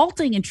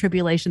 exalting in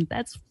tribulation.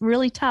 That's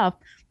really tough.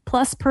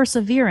 Plus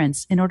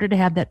perseverance in order to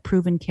have that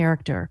proven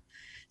character.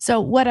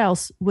 So what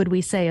else would we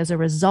say as a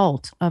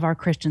result of our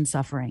Christian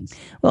suffering?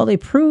 Well, they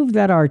prove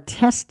that our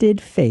tested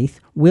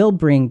faith will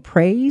bring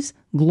praise,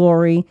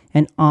 glory,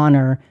 and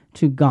honor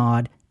to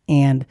God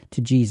and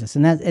to Jesus.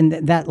 And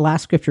that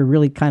last scripture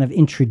really kind of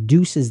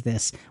introduces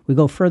this. We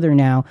go further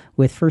now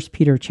with 1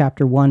 Peter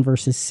chapter 1,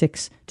 verses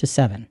 6 to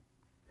 7.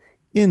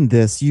 In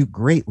this you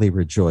greatly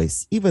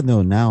rejoice, even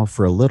though now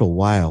for a little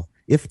while,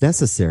 if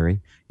necessary,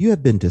 you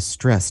have been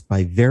distressed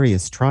by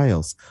various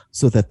trials,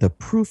 so that the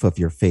proof of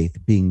your faith,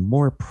 being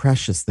more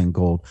precious than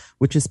gold,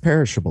 which is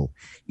perishable,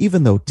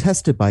 even though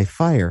tested by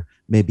fire,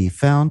 may be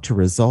found to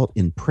result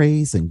in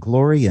praise and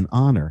glory and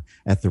honor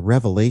at the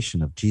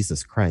revelation of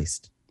Jesus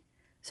Christ.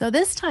 So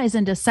this ties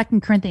into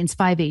 2 Corinthians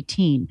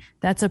 5:18.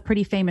 That's a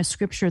pretty famous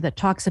scripture that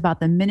talks about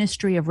the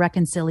ministry of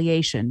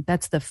reconciliation.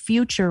 That's the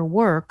future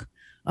work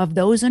of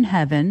those in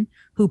heaven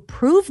who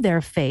prove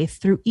their faith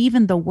through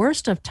even the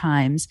worst of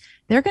times.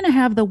 They're going to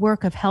have the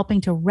work of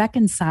helping to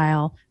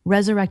reconcile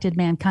resurrected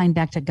mankind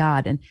back to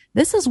God. And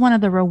this is one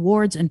of the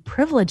rewards and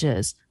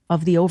privileges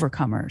of the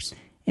overcomers.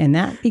 And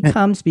that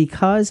becomes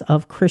because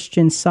of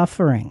Christian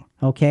suffering,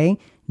 okay?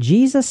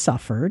 Jesus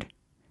suffered,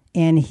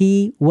 and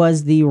he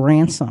was the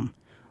ransom.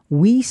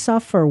 We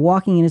suffer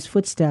walking in his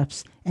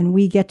footsteps, and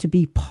we get to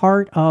be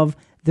part of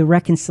the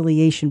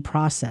reconciliation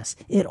process.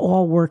 It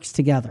all works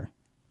together.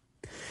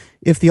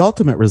 If the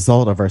ultimate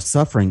result of our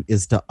suffering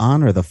is to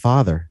honor the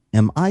Father,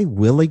 am I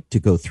willing to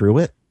go through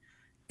it?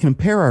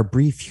 Compare our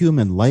brief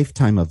human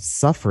lifetime of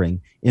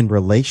suffering in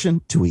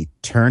relation to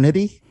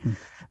eternity.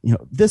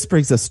 This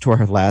brings us to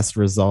our last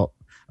result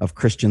of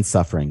Christian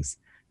sufferings.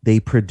 They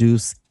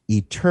produce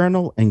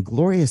eternal and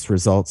glorious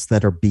results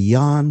that are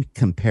beyond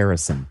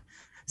comparison.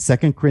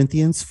 2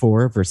 Corinthians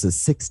 4, verses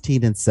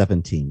 16 and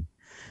 17.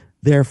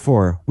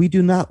 Therefore, we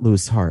do not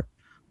lose heart,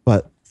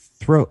 but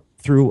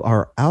through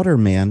our outer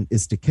man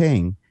is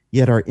decaying,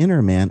 yet our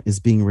inner man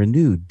is being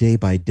renewed day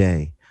by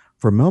day.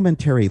 For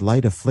momentary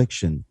light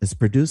affliction is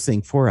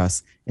producing for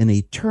us an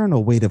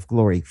eternal weight of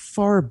glory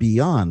far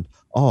beyond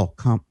all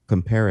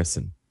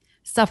comparison.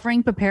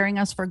 Suffering preparing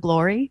us for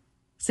glory?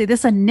 See,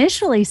 this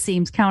initially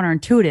seems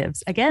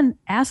counterintuitive. Again,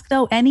 ask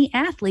though any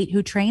athlete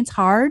who trains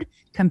hard,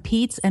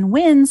 competes, and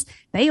wins,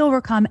 they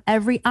overcome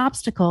every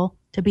obstacle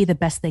to be the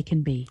best they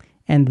can be.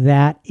 And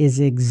that is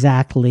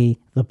exactly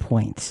the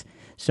point.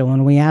 So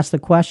when we ask the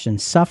question,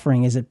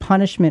 suffering, is it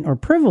punishment or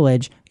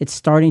privilege? It's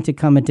starting to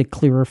come into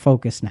clearer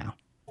focus now.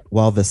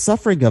 While the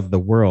suffering of the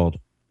world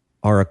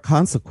are a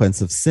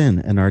consequence of sin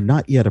and are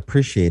not yet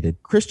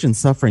appreciated, Christian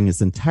suffering is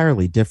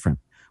entirely different.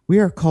 We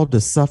are called to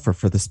suffer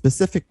for the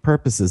specific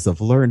purposes of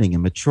learning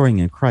and maturing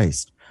in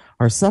Christ.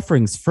 Our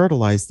sufferings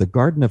fertilize the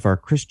garden of our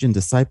Christian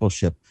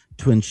discipleship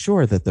to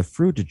ensure that the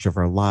fruitage of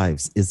our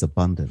lives is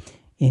abundant.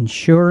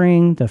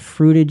 Ensuring the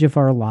fruitage of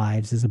our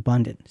lives is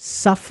abundant.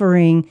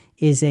 Suffering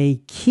is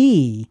a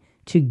key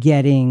to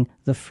getting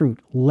the fruit.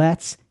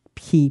 Let's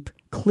keep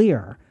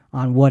clear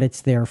on what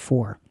it's there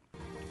for.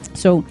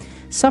 So,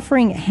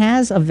 suffering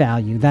has a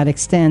value that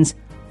extends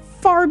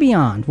far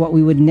beyond what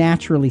we would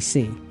naturally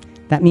see.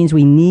 That means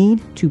we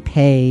need to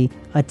pay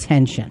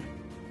attention.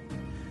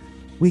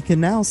 We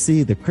can now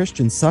see that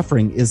Christian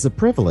suffering is a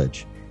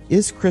privilege.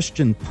 Is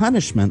Christian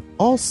punishment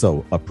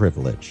also a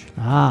privilege?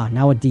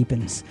 Now it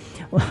deepens.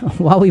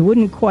 While we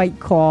wouldn't quite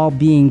call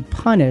being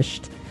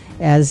punished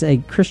as a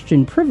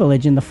Christian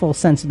privilege in the full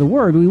sense of the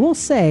word, we will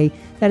say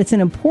that it's an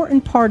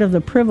important part of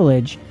the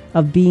privilege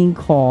of being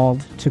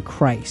called to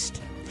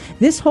Christ.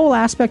 This whole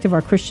aspect of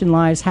our Christian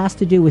lives has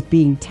to do with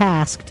being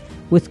tasked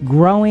with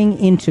growing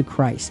into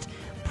Christ.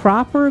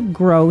 Proper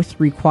growth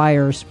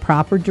requires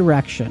proper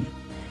direction.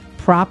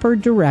 Proper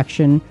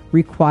direction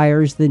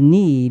requires the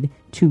need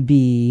to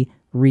be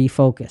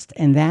refocused.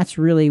 And that's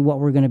really what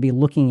we're going to be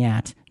looking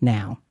at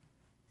now.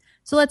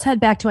 So let's head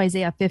back to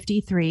Isaiah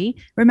 53.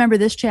 Remember,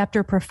 this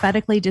chapter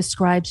prophetically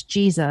describes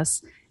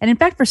Jesus. And in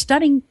fact,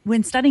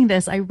 when studying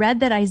this, I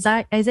read that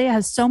Isaiah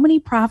has so many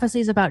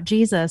prophecies about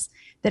Jesus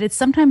that it's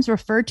sometimes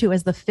referred to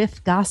as the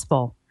fifth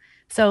gospel.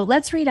 So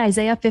let's read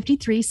Isaiah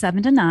 53,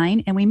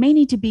 7-9, and we may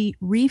need to be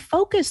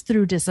refocused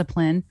through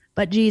discipline,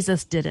 but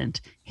Jesus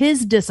didn't.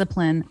 His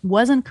discipline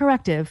wasn't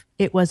corrective,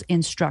 it was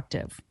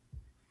instructive.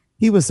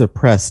 He was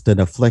oppressed and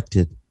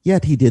afflicted,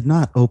 yet he did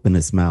not open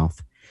his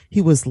mouth. He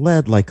was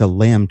led like a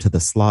lamb to the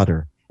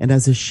slaughter, and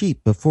as a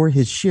sheep before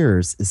his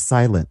shearers is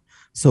silent,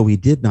 so he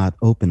did not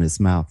open his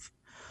mouth.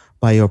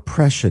 By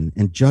oppression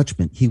and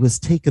judgment he was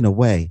taken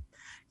away.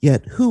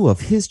 Yet who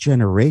of his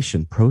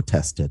generation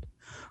protested?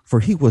 For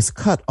he was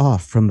cut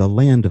off from the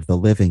land of the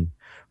living.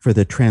 For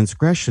the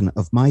transgression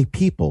of my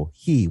people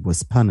he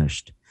was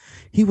punished.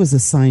 He was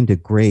assigned a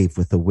grave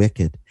with the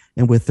wicked,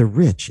 and with the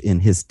rich in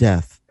his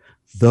death,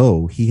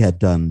 though he had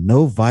done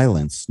no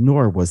violence,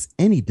 nor was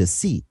any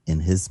deceit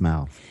in his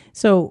mouth.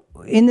 So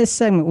in this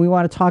segment, we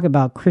want to talk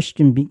about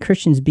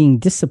Christians being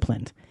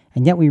disciplined.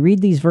 And yet we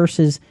read these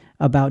verses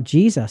about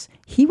Jesus.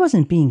 He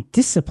wasn't being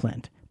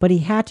disciplined, but he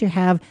had to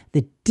have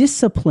the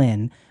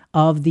discipline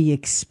of the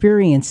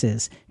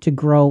experiences to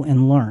grow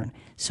and learn.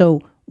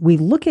 So we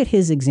look at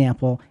his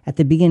example at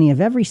the beginning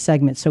of every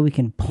segment so we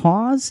can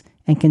pause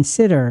and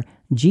consider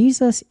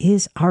Jesus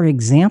is our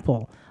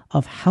example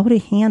of how to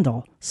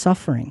handle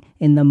suffering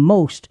in the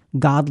most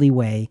godly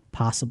way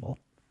possible.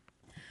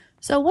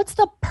 So what's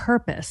the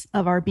purpose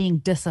of our being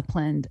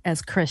disciplined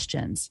as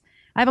Christians?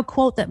 I have a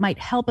quote that might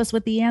help us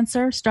with the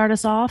answer. Start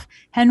us off.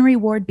 Henry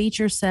Ward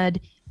Beecher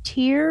said,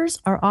 "Tears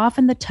are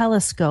often the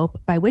telescope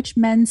by which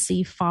men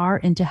see far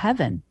into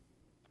heaven."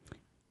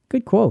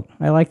 Good quote.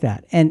 I like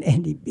that. And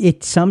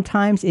it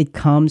sometimes it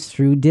comes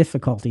through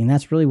difficulty, and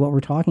that's really what we're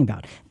talking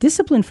about.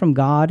 Discipline from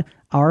God,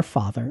 our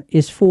Father,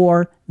 is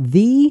for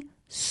the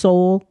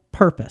sole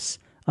purpose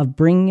of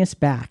bringing us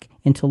back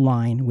into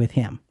line with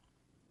him.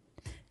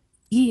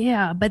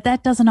 Yeah, but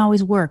that doesn't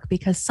always work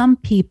because some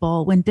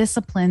people, when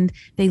disciplined,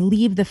 they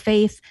leave the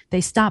faith,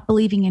 they stop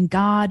believing in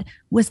God.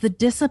 Was the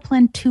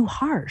discipline too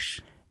harsh?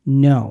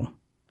 No,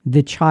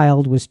 the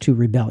child was too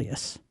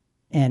rebellious.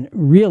 And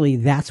really,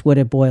 that's what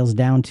it boils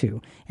down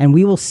to. And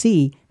we will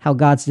see how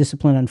God's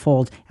discipline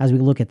unfolds as we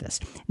look at this.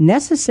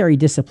 Necessary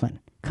discipline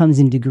comes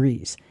in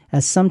degrees,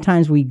 as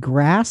sometimes we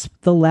grasp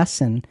the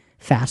lesson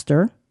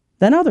faster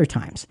than other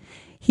times.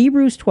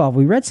 Hebrews 12,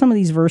 we read some of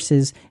these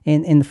verses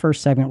in the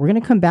first segment. We're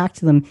going to come back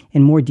to them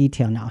in more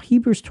detail now.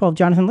 Hebrews 12,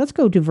 Jonathan, let's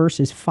go to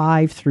verses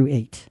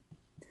 5-8.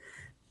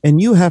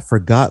 And you have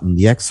forgotten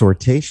the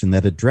exhortation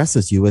that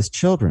addresses you as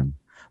children.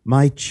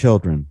 My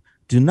children,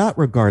 do not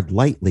regard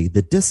lightly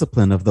the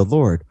discipline of the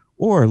Lord,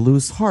 or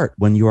lose heart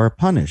when you are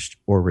punished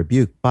or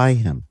rebuked by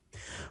him.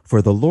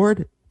 For the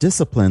Lord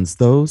disciplines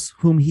those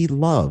whom he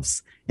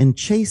loves, and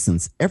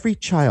chastens every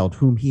child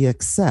whom he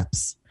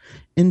accepts.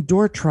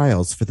 Endure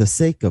trials for the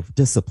sake of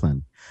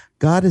discipline.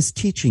 God is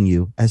teaching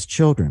you as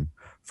children.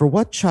 For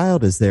what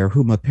child is there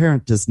whom a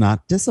parent does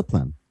not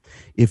discipline?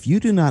 If you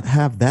do not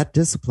have that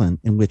discipline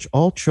in which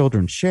all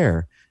children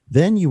share,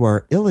 then you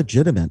are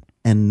illegitimate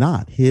and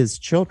not his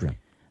children.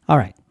 All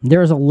right.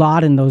 There's a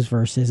lot in those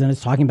verses, and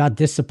it's talking about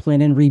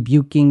discipline and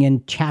rebuking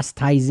and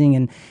chastising.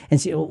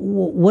 And so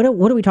what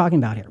are we talking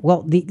about here?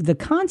 Well, the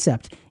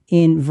concept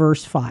in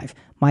verse 5,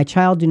 my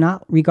child, do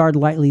not regard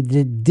lightly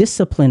the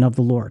discipline of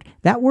the Lord.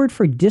 That word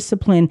for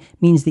discipline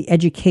means the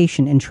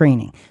education and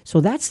training.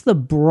 So that's the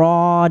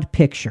broad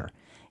picture.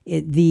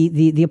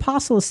 The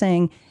apostle is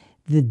saying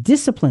the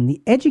discipline,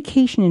 the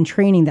education and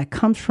training that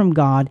comes from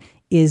God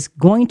is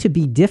going to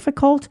be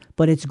difficult,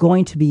 but it's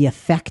going to be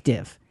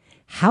effective.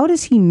 How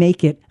does he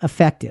make it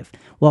effective?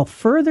 Well,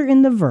 further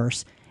in the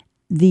verse,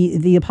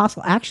 the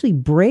apostle actually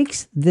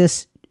breaks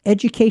this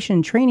education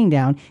and training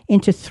down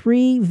into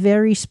 3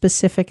 very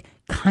specific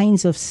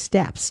kinds of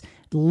steps,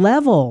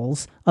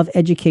 levels of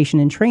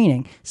education and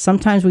training.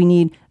 Sometimes we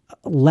need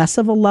less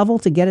of a level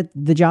to get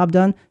the job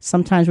done.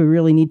 Sometimes we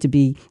really need to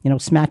be,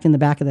 smacked in the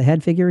back of the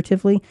head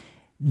figuratively.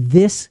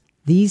 These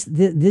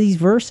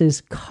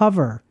verses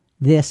cover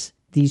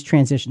these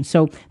transitions.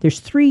 So there's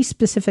 3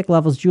 specific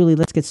levels. Julie,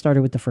 let's get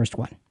started with the first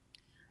one.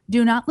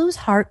 Do not lose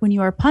heart when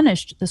you are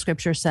punished, the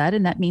scripture said,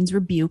 and that means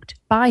rebuked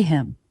by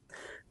him.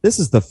 This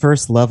is the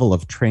first level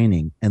of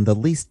training and the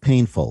least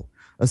painful.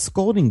 A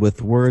scolding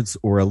with words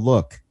or a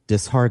look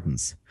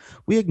disheartens.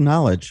 We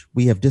acknowledge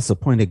we have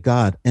disappointed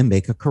God and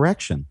make a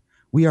correction.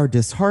 We are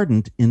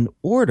disheartened in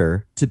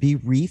order to be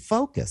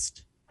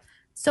refocused.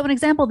 So an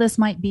example of this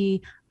might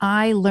be,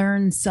 I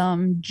learned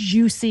some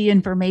juicy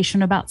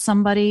information about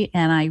somebody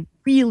and I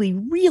really,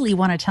 really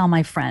want to tell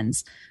my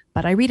friends,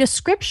 but I read a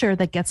scripture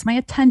that gets my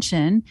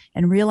attention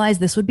and realize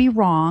this would be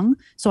wrong.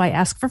 So I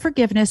ask for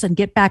forgiveness and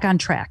get back on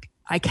track.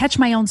 I catch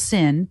my own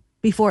sin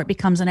before it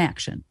becomes an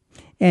action.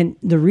 And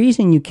the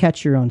reason you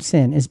catch your own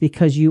sin is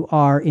because you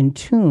are in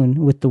tune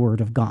with the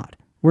Word of God.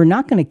 We're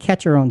not going to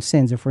catch our own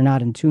sins if we're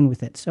not in tune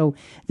with it. So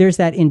there's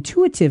that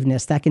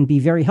intuitiveness that can be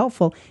very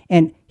helpful.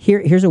 And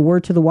here's a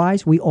word to the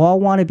wise. We all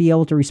want to be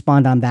able to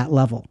respond on that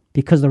level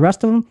because the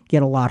rest of them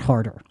get a lot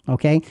harder,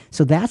 okay?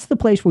 So that's the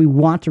place where we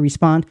want to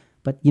respond.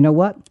 But you know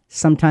what?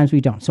 Sometimes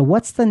we don't. So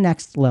what's the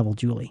next level,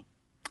 Julie?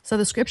 So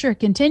the scripture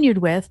continued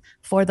with,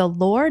 for the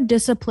Lord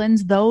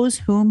disciplines those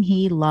whom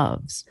he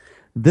loves.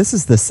 This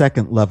is the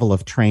second level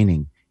of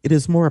training. It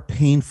is more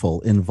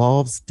painful,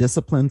 involves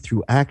discipline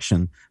through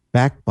action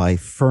backed by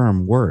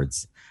firm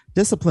words.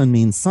 Discipline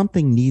means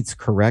something needs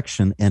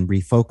correction and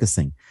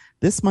refocusing.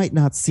 This might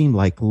not seem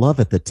like love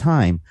at the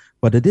time,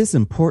 but it is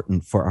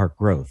important for our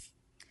growth.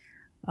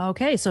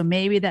 Okay, so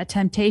maybe that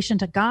temptation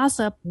to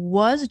gossip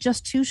was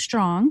just too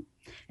strong.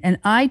 And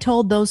I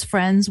told those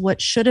friends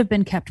what should have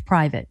been kept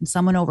private. And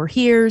someone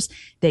overhears,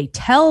 they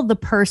tell the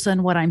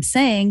person what I'm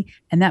saying,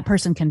 and that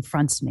person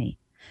confronts me.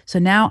 So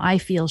now I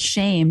feel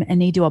shame and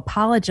need to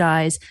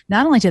apologize,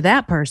 not only to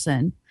that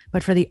person,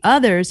 but for the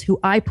others who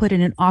I put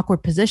in an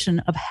awkward position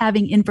of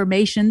having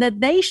information that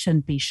they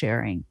shouldn't be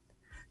sharing.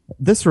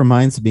 This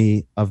reminds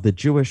me of the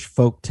Jewish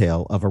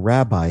folktale of a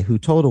rabbi who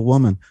told a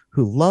woman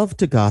who loved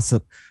to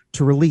gossip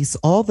to release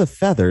all the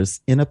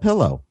feathers in a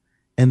pillow,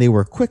 and they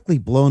were quickly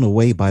blown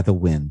away by the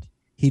wind.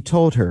 He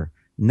told her,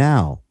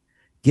 now,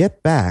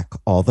 get back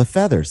all the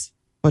feathers.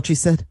 But she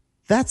said,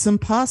 that's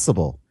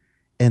impossible.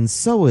 And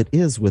so it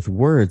is with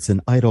words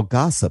and idle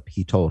gossip,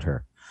 he told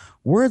her.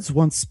 Words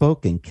once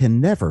spoken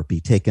can never be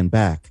taken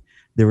back.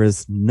 There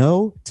is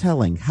no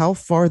telling how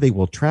far they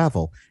will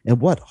travel and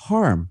what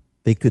harm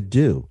they could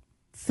do.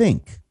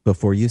 Think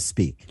before you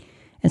speak.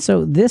 And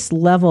so this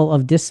level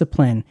of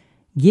discipline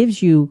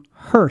gives you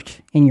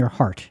hurt in your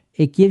heart.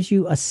 It gives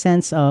you a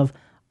sense of,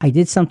 I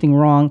did something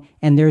wrong,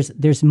 and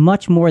there's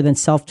much more than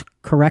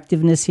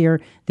self-correctiveness here.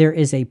 There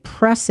is a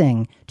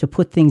pressing to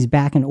put things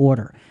back in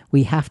order.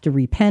 We have to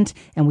repent,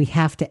 and we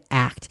have to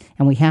act,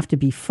 and we have to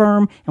be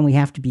firm, and we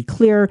have to be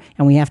clear,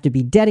 and we have to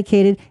be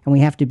dedicated, and we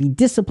have to be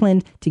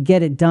disciplined to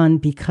get it done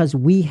because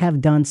we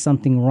have done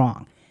something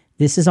wrong.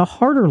 This is a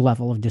harder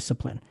level of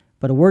discipline,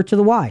 but a word to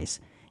the wise.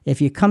 If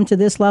you come to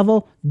this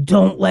level,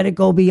 don't let it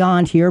go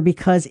beyond here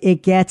because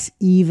it gets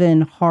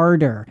even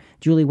harder.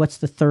 Julie, what's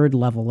the third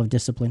level of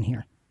discipline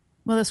here?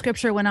 Well, the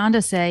scripture went on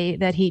to say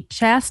that he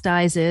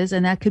chastises,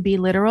 and that could be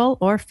literal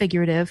or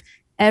figurative,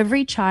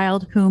 every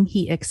child whom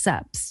he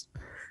accepts.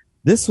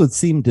 This would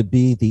seem to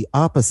be the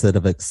opposite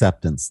of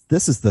acceptance.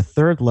 This is the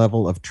third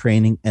level of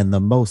training and the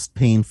most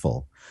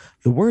painful.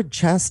 The word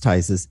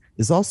chastises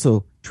is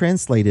also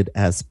translated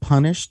as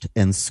punished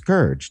and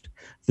scourged.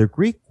 The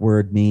Greek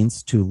word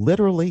means to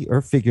literally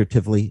or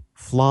figuratively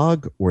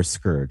flog or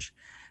scourge.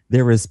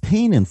 There is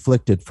pain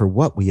inflicted for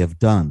what we have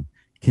done.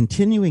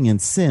 Continuing in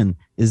sin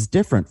is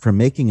different from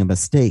making a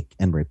mistake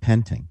and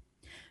repenting.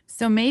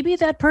 So maybe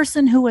that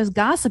person who was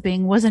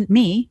gossiping wasn't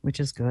me, which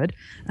is good,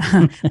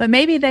 but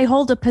maybe they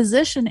hold a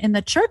position in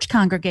the church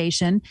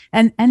congregation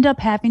and end up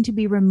having to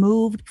be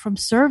removed from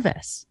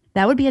service.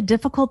 That would be a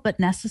difficult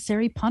but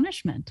necessary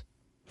punishment.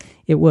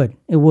 It would.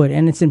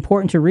 And it's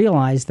important to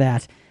realize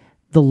that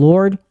the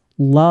Lord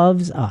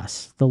loves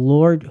us. The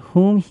Lord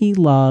whom he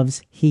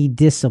loves, he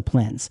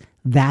disciplines.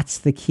 That's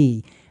the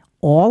key.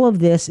 All of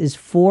this is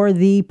for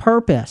the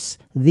purpose,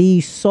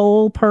 the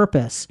sole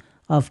purpose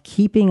of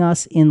keeping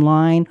us in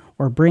line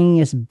or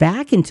bringing us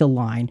back into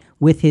line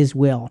with his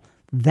will.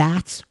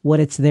 That's what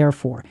it's there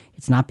for.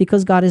 It's not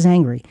because God is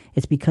angry.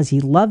 It's because he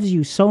loves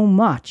you so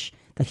much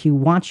that he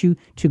wants you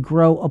to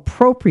grow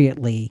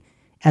appropriately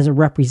as a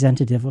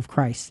representative of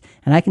Christ.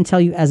 And I can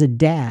tell you, as a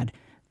dad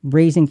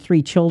raising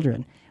 3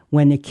 children,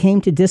 when it came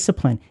to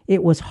discipline,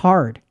 it was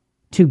hard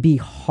to be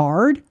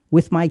hard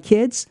with my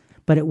kids,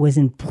 but it was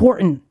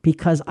important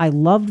because I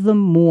loved them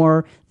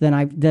more than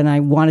I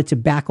wanted to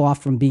back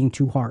off from being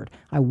too hard.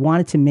 I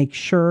wanted to make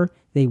sure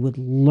they would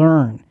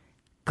learn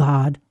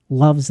God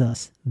loves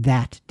us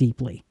that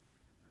deeply.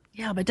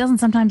 Yeah, but doesn't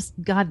sometimes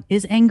God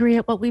is angry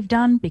at what we've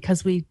done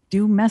because we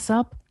do mess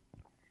up?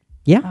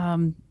 Yeah.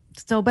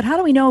 But how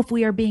do we know if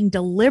we are being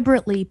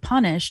deliberately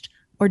punished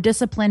or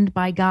disciplined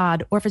by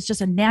God, or if it's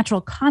just a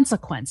natural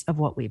consequence of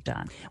what we've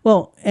done?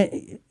 Well,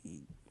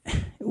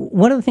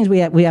 one of the things we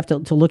have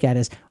to look at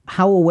is,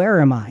 how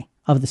aware am I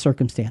of the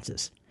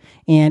circumstances?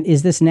 And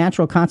is this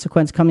natural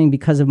consequence coming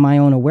because of my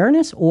own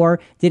awareness,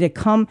 or did it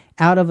come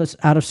out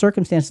of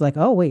circumstances like,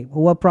 oh, wait,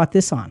 well, what brought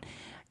this on?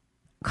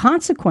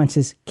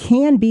 Consequences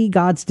can be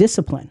God's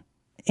discipline.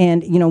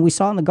 And, we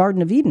saw in the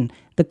Garden of Eden,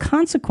 the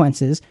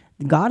consequences,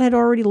 God had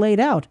already laid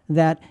out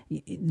that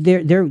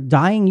they're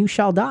dying, you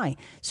shall die.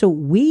 So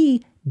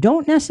we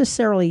don't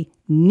necessarily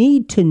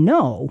need to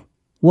know.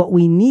 What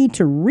we need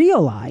to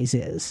realize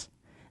is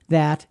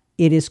that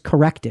it is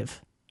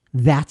corrective.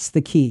 That's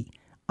the key.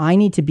 I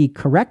need to be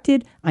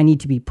corrected. I need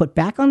to be put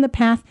back on the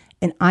path,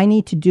 and I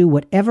need to do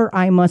whatever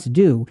I must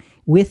do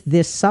with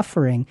this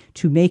suffering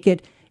to make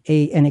it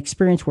an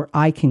experience where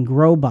I can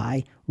grow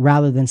by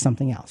rather than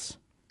something else.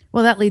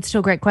 Well, that leads to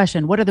a great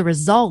question. What are the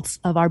results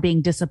of our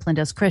being disciplined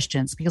as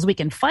Christians? Because we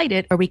can fight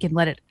it, or we can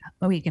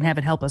have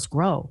it help us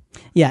grow.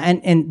 Yeah,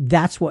 and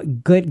that's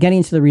what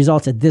getting to the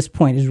results at this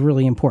point is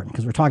really important,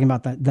 because we're talking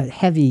about the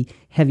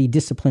heavy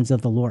disciplines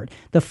of the Lord.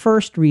 The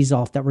first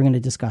result that we're going to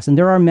discuss, and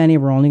there are many,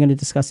 we're only going to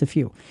discuss a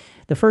few.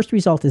 The first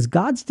result is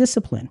God's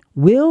discipline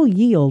will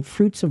yield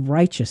fruits of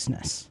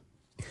righteousness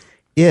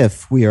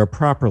if we are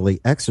properly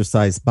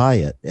exercised by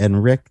it.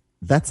 And Rick,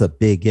 that's a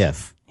big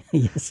if.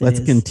 Yes, Let's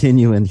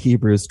continue in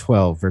Hebrews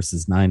 12,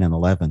 verses 9 and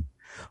 11.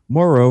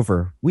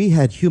 Moreover, we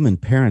had human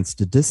parents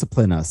to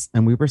discipline us,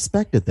 and we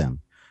respected them.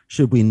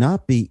 Should we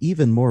not be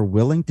even more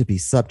willing to be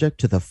subject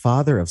to the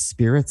Father of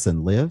spirits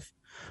and live?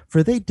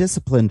 For they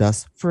disciplined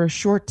us for a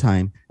short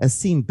time, as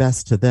seemed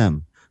best to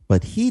them.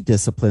 But he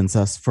disciplines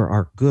us for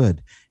our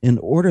good, in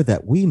order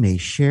that we may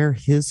share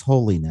his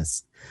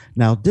holiness.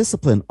 Now,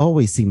 discipline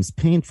always seems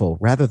painful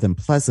rather than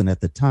pleasant at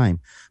the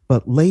time,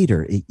 but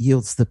later it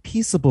yields the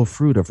peaceable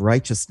fruit of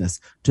righteousness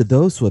to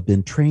those who have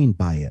been trained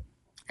by it.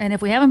 And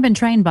if we haven't been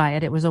trained by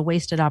it, it was a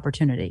wasted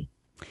opportunity.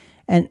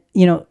 And,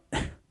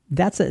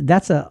 that's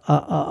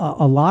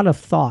a lot of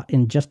thought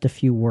in just a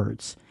few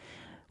words.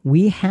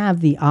 We have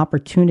the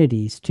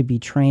opportunities to be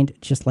trained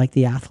just like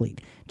the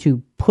athlete,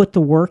 to put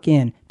the work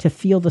in, to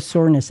feel the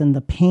soreness and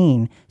the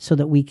pain so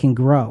that we can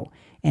grow.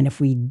 And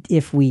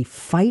if we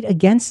fight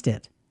against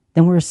it,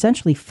 then we're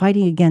essentially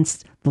fighting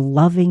against the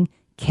loving,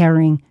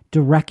 caring,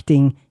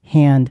 directing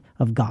hand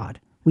of God.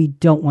 We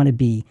don't want to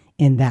be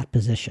in that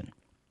position.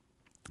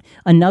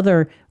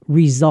 Another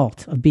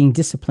result of being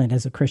disciplined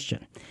as a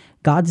Christian,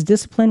 God's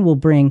discipline will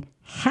bring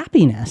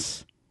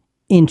happiness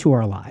into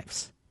our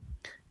lives.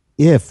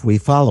 If we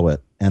follow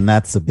it, and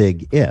that's a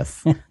big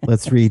if.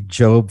 Let's read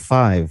Job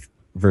 5,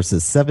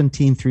 verses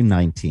 17 through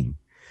 19.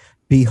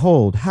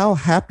 Behold, how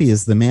happy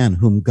is the man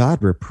whom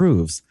God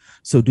reproves.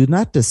 So do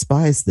not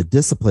despise the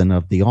discipline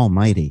of the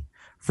Almighty,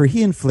 for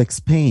he inflicts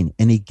pain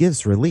and he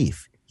gives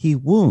relief. He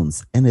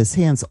wounds and his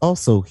hands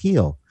also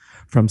heal.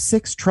 From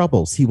 6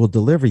 troubles he will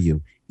deliver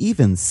you,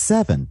 even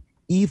 7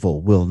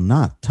 evil will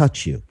not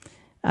touch you.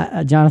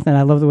 Jonathan,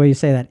 I love the way you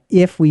say that.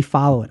 If we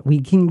follow it, we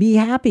can be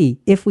happy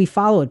if we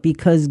follow it,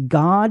 because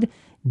God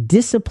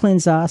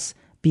disciplines us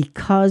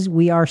because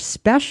we are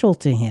special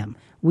to him.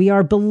 We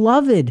are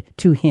beloved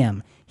to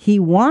him. He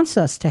wants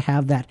us to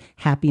have that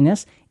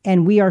happiness,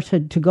 and we are to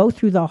go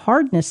through the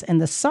hardness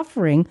and the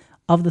suffering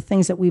of the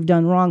things that we've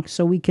done wrong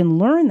so we can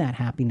learn that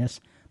happiness.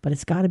 But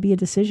it's got to be a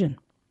decision.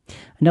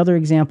 Another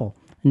example,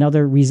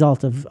 another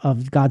result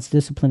of God's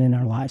discipline in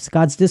our lives.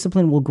 God's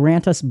discipline will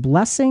grant us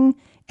blessing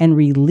and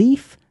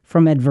relief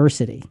from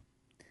adversity.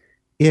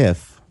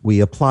 If we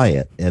apply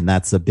it, and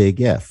that's a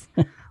big if.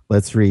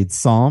 Let's read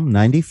Psalm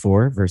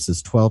 94,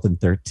 verses 12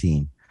 and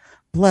 13.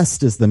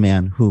 Blessed is the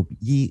man whom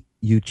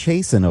you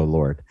chasten, O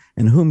Lord,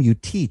 and whom you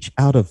teach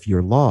out of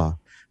your law,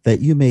 that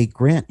you may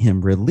grant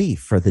him relief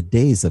for the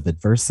days of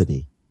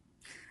adversity.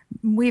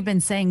 We've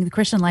been saying the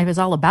Christian life is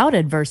all about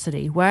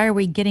adversity. Why are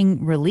we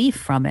getting relief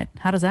from it?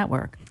 How does that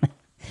work?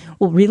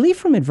 Well, relief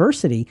from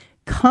adversity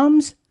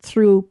comes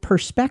through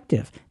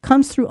perspective,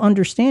 comes through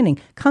understanding,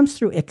 comes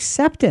through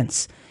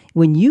acceptance.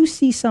 When you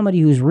see somebody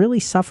who's really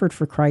suffered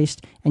for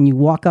Christ and you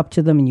walk up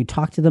to them and you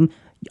talk to them,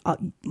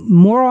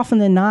 more often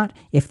than not,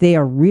 if they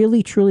are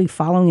really, truly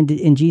following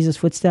in Jesus'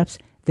 footsteps,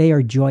 they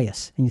are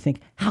joyous. And you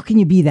think, how can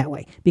you be that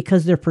way?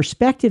 Because their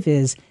perspective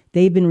is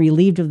they've been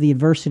relieved of the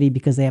adversity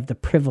because they have the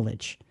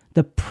privilege,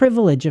 the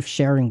privilege of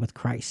sharing with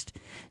Christ.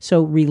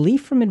 So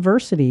relief from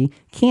adversity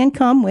can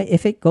come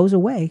if it goes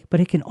away, but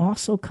it can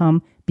also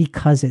come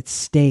because it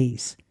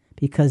stays,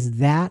 because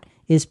that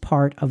is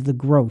part of the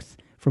growth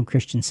from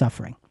Christian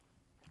suffering.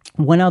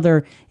 One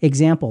other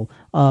example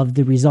of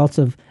the results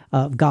of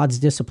God's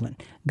discipline.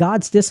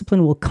 God's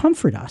discipline will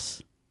comfort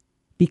us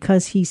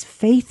because he's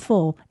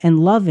faithful and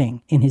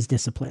loving in his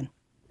discipline.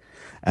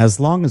 As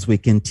long as we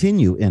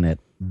continue in it,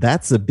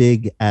 that's a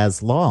big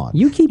as long.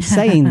 You keep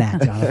saying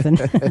that,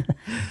 Jonathan.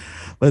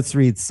 Let's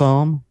read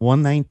Psalm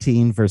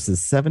 119,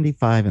 verses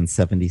 75 and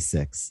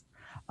 76.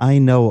 I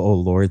know, O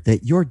Lord,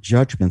 that your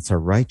judgments are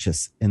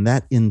righteous, and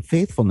that in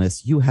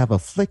faithfulness you have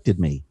afflicted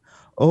me.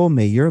 Oh,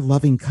 may your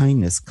loving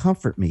kindness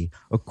comfort me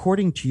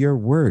according to your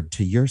word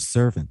to your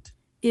servant.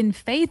 In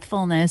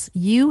faithfulness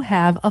you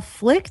have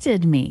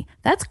afflicted me.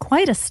 That's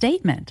quite a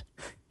statement.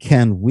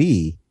 Can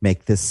we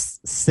make this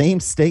same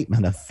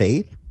statement of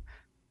faith?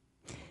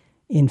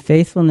 In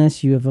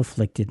faithfulness you have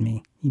afflicted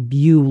me.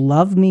 You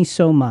love me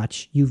so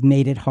much, you've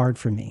made it hard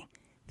for me.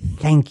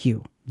 Thank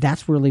you.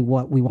 That's really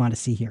what we want to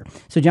see here.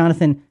 So,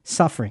 Jonathan,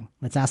 suffering.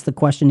 Let's ask the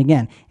question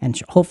again. And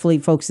hopefully,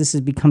 folks, this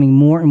is becoming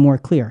more and more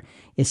clear.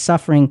 Is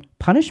suffering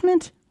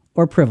punishment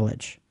or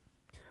privilege?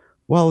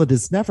 While it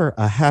is never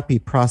a happy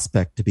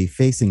prospect to be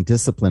facing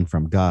discipline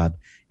from God,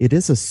 it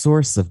is a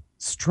source of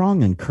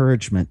strong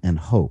encouragement and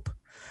hope.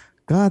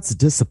 God's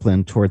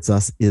discipline towards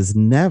us is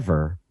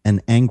never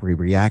an angry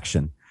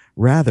reaction.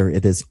 Rather,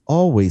 it is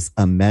always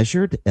a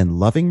measured and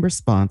loving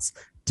response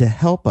to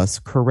help us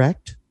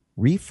correct,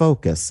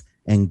 refocus,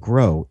 and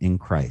grow in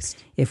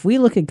Christ. If we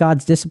look at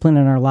God's discipline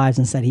in our lives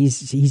and said,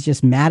 he's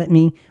just mad at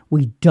me,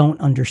 we don't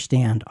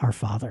understand our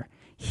Father.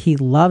 He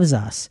loves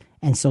us,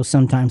 and so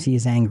sometimes he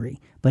is angry.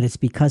 But it's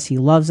because he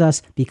loves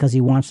us, because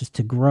he wants us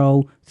to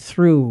grow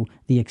through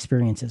the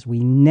experiences. We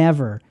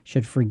never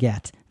should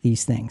forget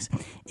these things.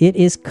 It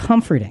is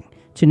comforting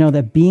to know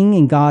that being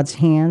in God's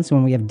hands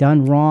when we have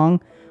done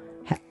wrong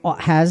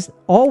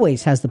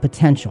always has the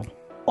potential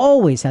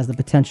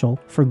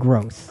for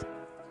growth.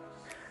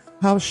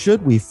 How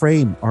should we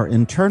frame our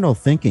internal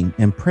thinking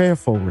and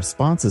prayerful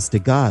responses to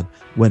God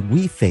when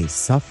we face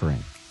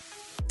suffering?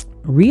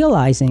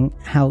 Realizing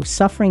how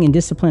suffering and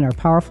discipline are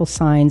powerful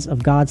signs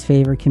of God's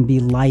favor can be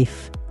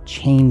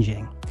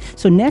life-changing.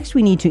 So next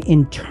we need to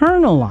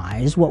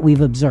internalize what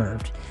we've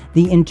observed.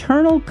 The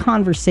internal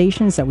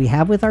conversations that we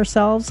have with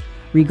ourselves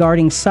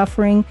regarding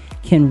suffering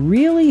can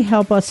really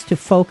help us to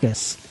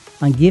focus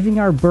on giving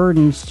our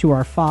burdens to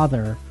our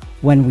Father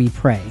when we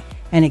pray.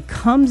 And it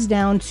comes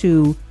down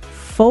to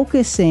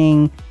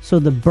focusing so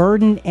the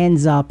burden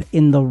ends up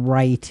in the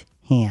right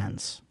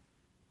hands.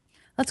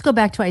 Let's go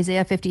back to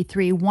Isaiah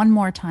 53 one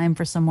more time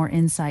for some more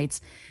insights.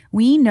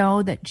 We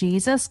know that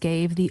Jesus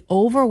gave the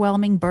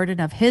overwhelming burden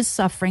of his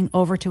suffering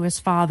over to his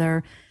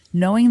Father,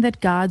 knowing that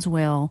God's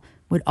will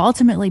would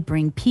ultimately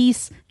bring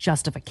peace,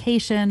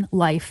 justification,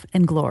 life,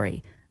 and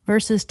glory.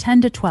 Verses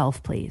 10 to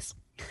 12, please.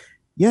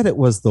 Yet it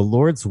was the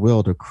Lord's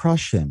will to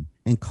crush him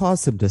and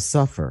cause him to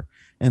suffer.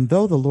 And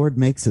though the Lord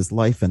makes his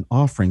life an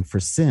offering for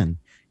sin,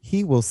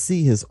 he will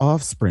see his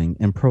offspring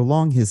and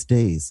prolong his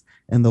days,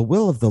 and the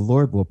will of the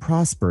Lord will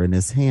prosper in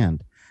his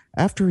hand.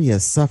 After he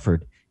has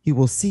suffered, he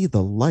will see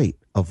the light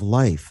of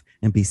life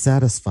and be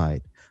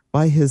satisfied.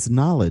 By his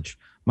knowledge,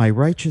 my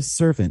righteous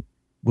servant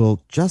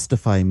will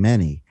justify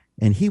many,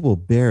 and he will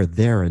bear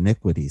their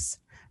iniquities.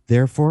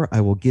 Therefore,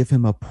 I will give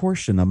him a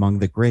portion among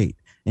the great,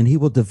 and he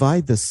will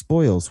divide the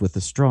spoils with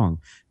the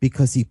strong,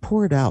 because he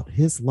poured out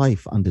his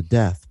life unto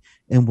death,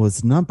 and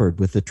was numbered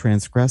with the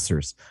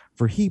transgressors.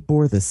 For he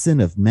bore the sin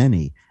of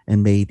many,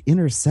 and made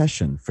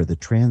intercession for the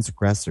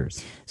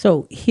transgressors.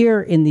 So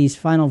here in these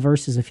final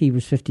verses of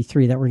Hebrews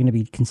 53 that we're going to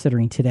be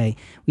considering today,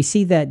 we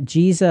see that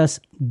Jesus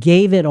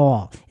gave it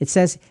all. It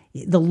says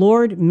the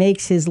Lord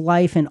makes his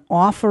life an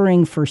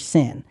offering for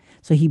sin.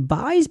 So he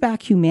buys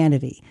back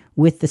humanity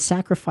with the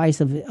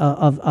sacrifice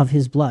of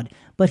his blood,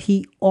 but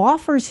he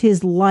offers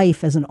his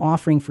life as an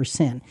offering for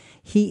sin.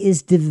 He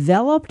is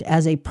developed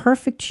as a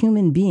perfect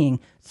human being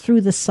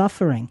through the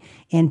suffering,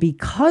 and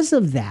because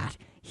of that,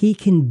 he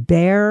can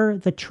bear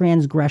the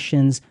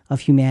transgressions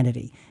of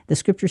humanity. The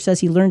scripture says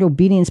he learned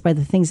obedience by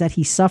the things that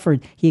he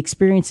suffered, he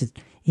experienced.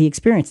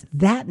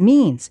 That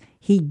means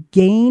he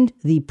gained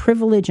the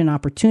privilege and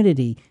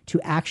opportunity to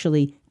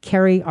actually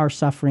carry our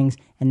sufferings,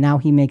 and now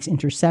he makes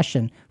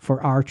intercession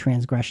for our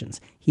transgressions.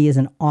 He is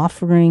an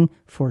offering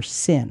for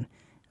sin,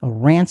 a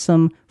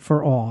ransom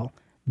for all.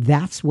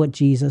 That's what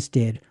Jesus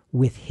did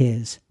with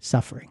his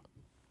suffering.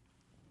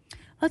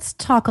 Let's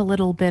talk a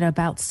little bit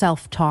about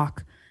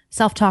self-talk.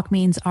 Self-talk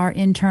means our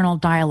internal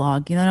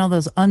dialogue. You know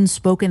those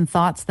unspoken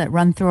thoughts that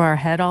run through our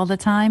head all the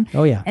time?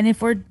 Oh, yeah. And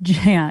if we're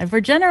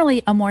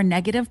generally a more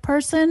negative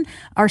person,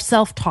 our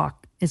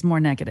self-talk is more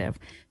negative.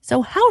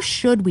 So how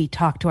should we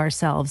talk to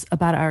ourselves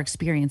about our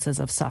experiences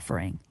of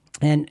suffering?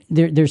 And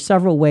there's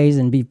several ways,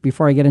 and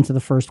before I get into the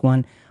first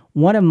one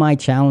of my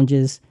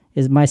challenges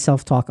is my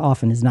self-talk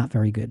often is not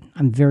very good.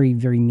 I'm very,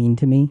 very mean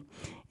to me.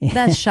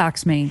 That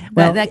shocks me.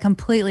 Well, that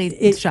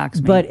completely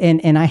shocks me. But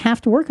and I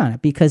have to work on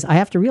it because I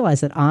have to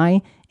realize that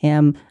I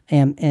am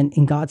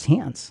in God's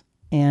hands.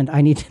 And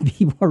I need to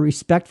be more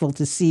respectful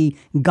to see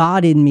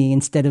God in me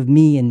instead of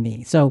me in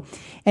me. So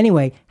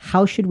anyway,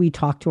 how should we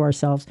talk to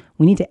ourselves?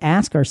 We need to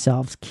ask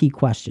ourselves key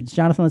questions.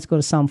 Jonathan, let's go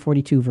to Psalm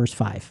 42, verse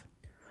 5.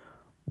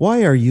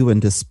 Why are you in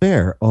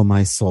despair, O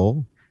my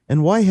soul?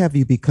 And why have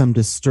you become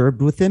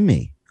disturbed within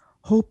me?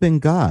 Hope in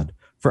God,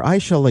 for I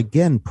shall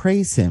again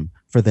praise him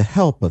for the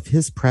help of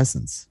his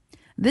presence.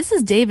 This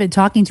is David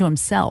talking to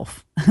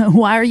himself.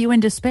 Why are you in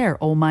despair,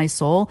 O my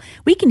soul?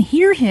 We can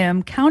hear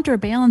him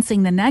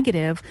counterbalancing the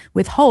negative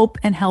with hope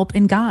and help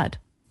in God.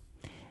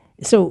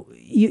 So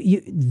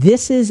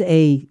this is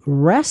a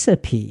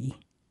recipe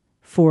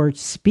for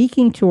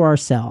speaking to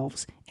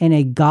ourselves in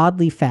a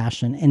godly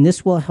fashion, and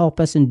this will help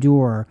us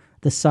endure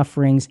the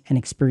sufferings and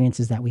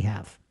experiences that we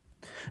have.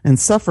 And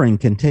suffering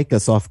can take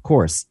us off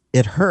course.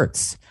 It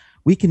hurts.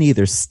 We can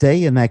either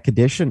stay in that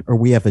condition or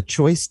we have a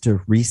choice to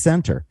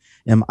recenter.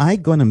 Am I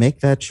going to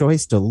make that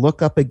choice to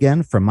look up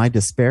again from my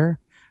despair?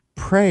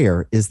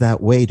 Prayer is that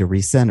way to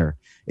recenter.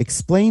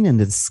 Explain and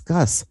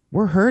discuss.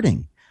 We're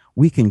hurting.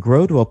 We can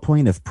grow to a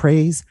point of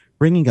praise,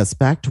 bringing us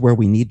back to where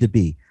we need to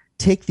be.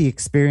 Take the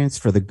experience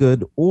for the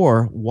good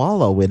or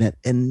wallow in it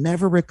and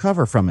never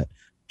recover from it.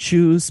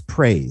 Choose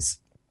praise.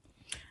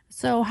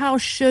 So how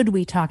should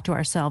we talk to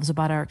ourselves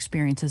about our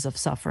experiences of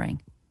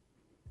suffering?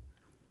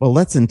 Well,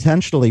 let's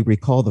intentionally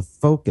recall the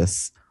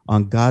focus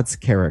on God's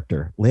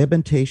character.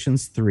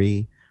 Lamentations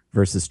 3,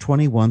 verses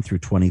 21 through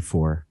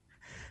 24.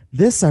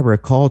 This I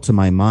recall to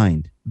my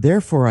mind,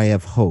 therefore I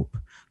have hope.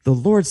 The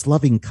Lord's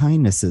loving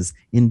kindnesses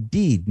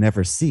indeed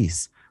never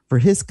cease, for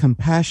his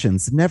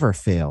compassions never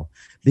fail.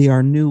 They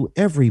are new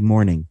every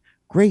morning.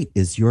 Great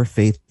is your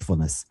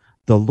faithfulness.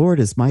 The Lord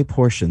is my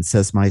portion,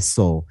 says my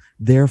soul.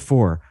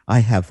 Therefore I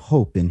have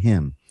hope in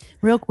him.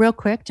 Real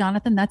quick,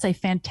 Jonathan, that's a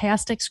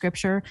fantastic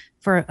scripture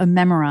for a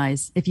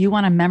memorize. If you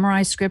want to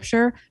memorize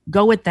scripture,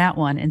 go with that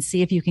one and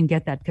see if you can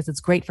get that because it's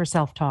great for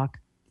self-talk.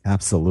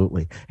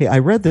 Absolutely. Hey, I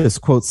read this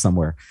quote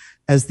somewhere.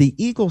 As the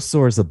eagle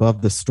soars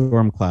above the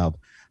storm cloud,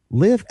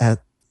 live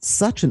at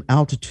such an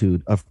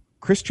altitude of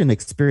Christian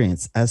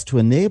experience as to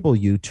enable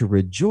you to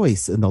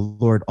rejoice in the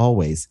Lord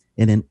always,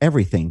 and in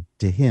everything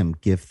to him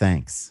give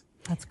thanks.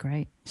 That's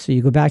great. So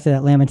you go back to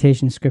that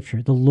Lamentation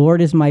scripture. The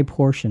Lord is my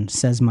portion,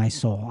 says my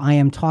soul. I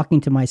am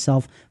talking to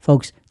myself.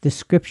 Folks, the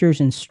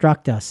scriptures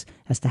instruct us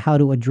as to how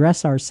to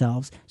address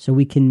ourselves so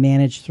we can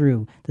manage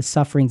through the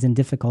sufferings and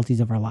difficulties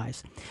of our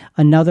lives.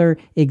 Another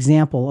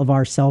example of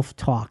our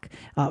self-talk,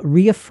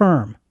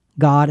 reaffirm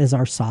God as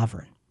our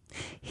sovereign.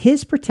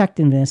 His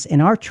protectiveness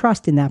and our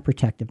trust in that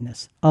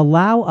protectiveness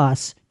allow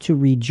us to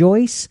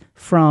rejoice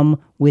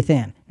from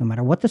within. No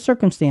matter what the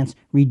circumstance,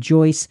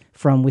 rejoice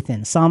from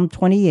within. Psalm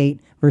 28,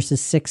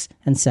 verses 6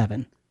 and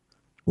 7.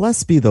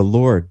 Blessed be the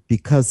Lord,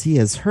 because he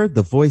has heard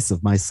the voice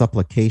of my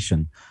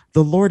supplication.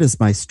 The Lord is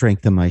my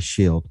strength and my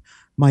shield.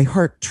 My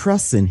heart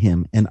trusts in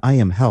him, and I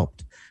am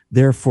helped.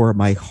 Therefore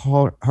my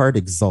heart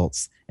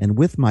exults, and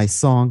with my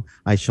song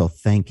I shall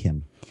thank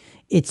him.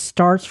 It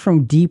starts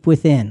from deep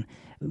within.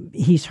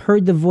 He's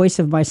heard the voice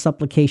of my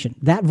supplication.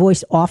 That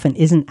voice often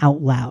isn't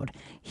out loud.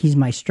 He's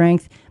my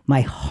strength.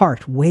 My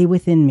heart, way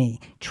within me,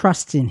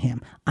 trusts in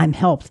him. I'm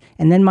helped.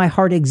 And then my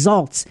heart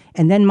exalts.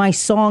 And then my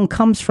song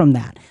comes from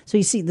that. So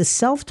you see, the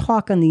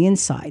self-talk on the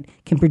inside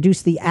can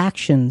produce the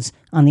actions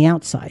on the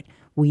outside.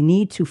 We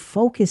need to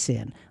focus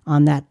in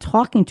on that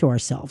talking to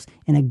ourselves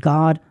in a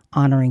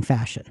God-honoring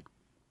fashion.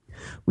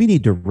 We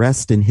need to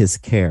rest in his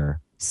care.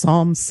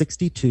 Psalm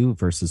 62,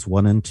 verses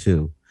 1 and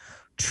 2.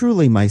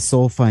 Truly my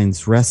soul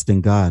finds rest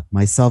in God.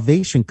 My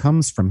salvation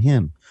comes from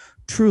him.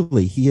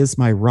 Truly he is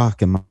my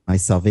rock and my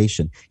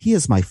salvation. He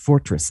is my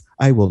fortress.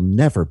 I will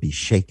never be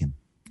shaken.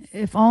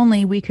 If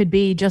only we could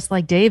be just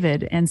like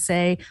David and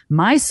say,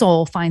 my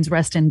soul finds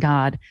rest in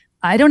God.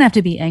 I don't have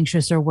to be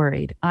anxious or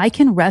worried. I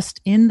can rest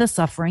in the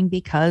suffering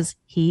because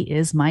he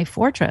is my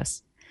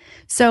fortress.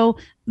 So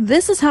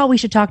this is how we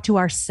should talk to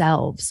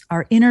ourselves.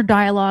 Our inner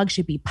dialogue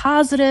should be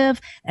positive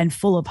and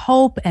full of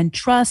hope and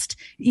trust,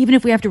 even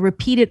if we have to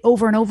repeat it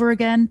over and over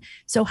again.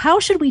 So how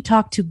should we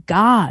talk to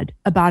God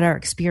about our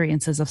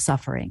experiences of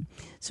suffering?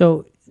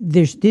 So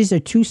these are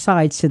two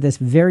sides to this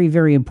very,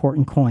 very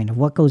important coin of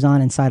what goes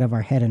on inside of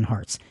our head and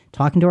hearts.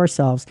 Talking to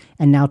ourselves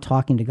and now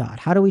talking to God.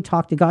 How do we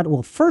talk to God?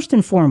 Well, first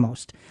and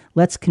foremost,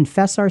 let's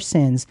confess our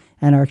sins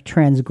and our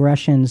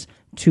transgressions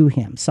to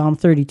him. Psalm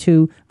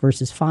 32,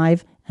 verses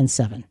 5 and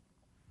 7.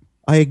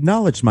 I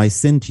acknowledged my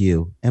sin to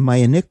you, and my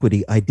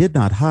iniquity I did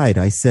not hide.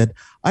 I said,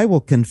 I will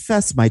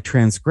confess my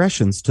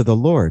transgressions to the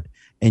Lord,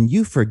 and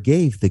you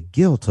forgave the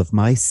guilt of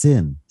my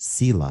sin.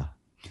 Selah.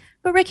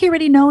 But Rick, he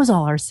already knows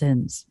all our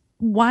sins.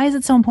 Why is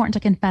it so important to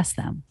confess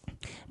them?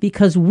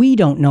 Because we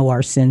don't know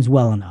our sins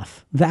well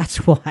enough.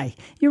 That's why.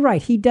 You're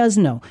right, he does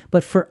know.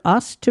 But for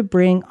us to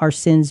bring our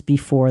sins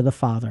before the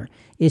Father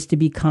is to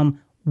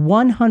become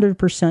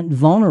 100%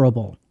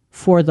 vulnerable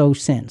for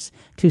those sins,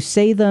 to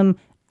say them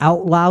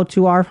out loud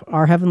to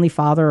our Heavenly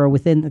Father or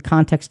within the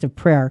context of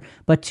prayer,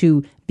 but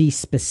to be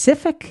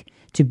specific,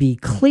 to be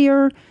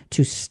clear,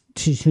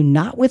 to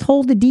not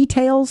withhold the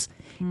details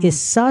is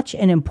such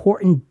an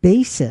important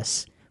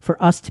basis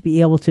for us to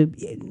be able to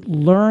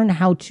learn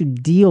how to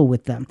deal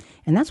with them.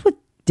 And that's what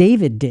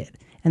David did.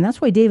 And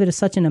that's why David is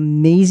such an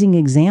amazing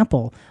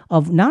example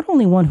of not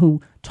only one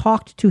who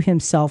talked to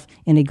himself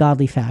in a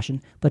godly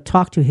fashion, but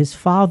talked to his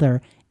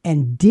father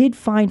and did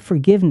find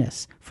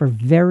forgiveness for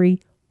very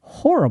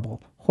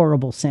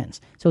horrible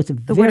sins. So it's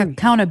the word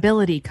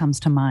accountability comes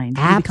to mind.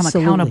 Absolutely. You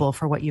become accountable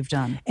for what you've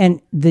done.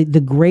 And the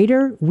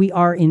greater we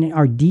are in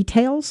our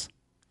details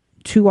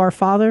to our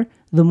Father,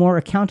 the more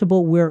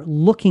accountable we're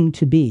looking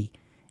to be.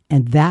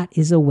 And that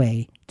is a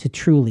way to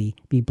truly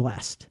be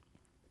blessed.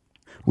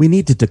 We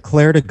need to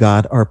declare to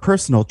God our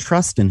personal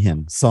trust in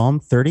him. Psalm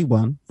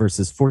 31,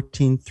 verses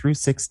 14 through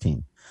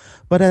 16.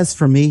 But as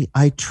for me,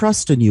 I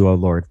trust in you, O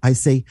Lord. I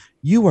say,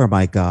 you are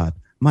my God.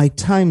 My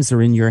times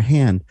are in your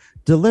hand.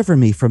 Deliver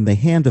me from the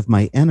hand of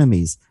my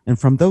enemies and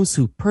from those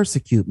who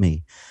persecute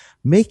me.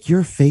 Make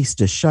your face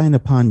to shine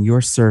upon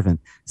your servant.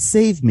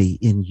 Save me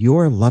in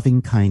your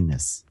loving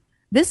kindness.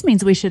 This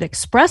means we should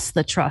express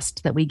the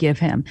trust that we give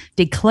him,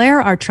 declare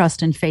our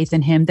trust and faith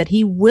in him that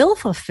he will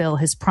fulfill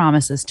his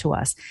promises to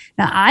us.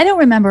 Now, I don't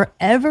remember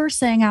ever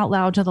saying out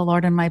loud to the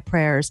Lord in my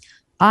prayers,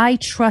 I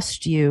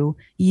trust you,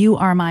 you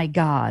are my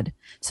God.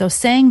 So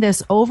saying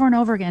this over and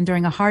over again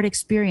during a hard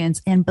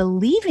experience and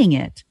believing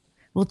it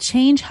will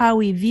change how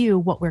we view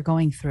what we're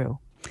going through.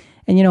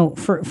 And, you know,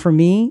 for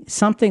me,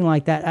 something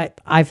like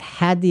that, I've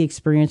had the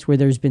experience where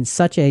there's been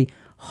such a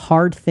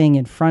hard thing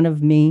in front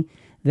of me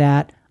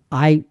that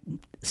I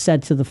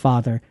said to the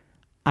Father,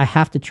 I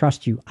have to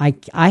trust you.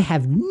 I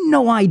have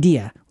no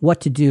idea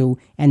what to do,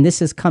 and this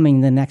is coming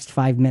in the next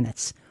 5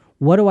 minutes.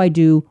 What do I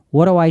do?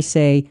 What do I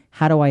say?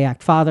 How do I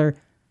act? Father,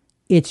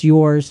 it's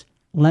yours.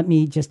 Let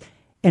me just...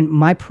 And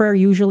my prayer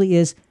usually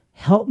is,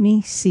 help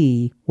me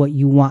see what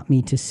you want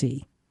me to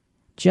see,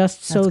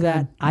 just so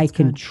that I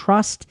can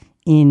trust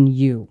in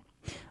you.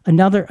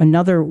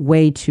 Another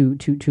way to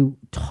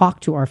talk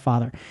to our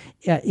Father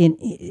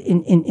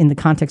in the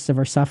context of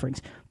our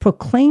sufferings,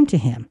 proclaim to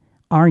him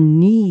our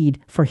need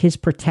for his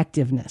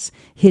protectiveness,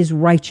 his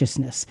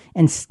righteousness,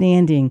 and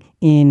standing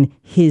in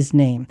his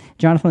name.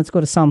 Jonathan, let's go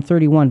to Psalm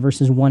 31,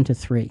 verses 1 to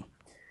 3.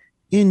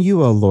 In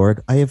you, O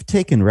Lord, I have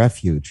taken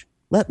refuge.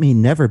 Let me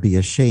never be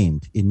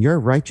ashamed. In your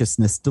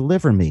righteousness,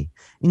 deliver me.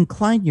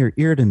 Incline your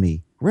ear to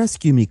me.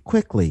 Rescue me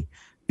quickly.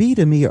 Be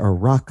to me a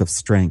rock of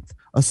strength,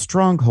 a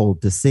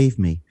stronghold to save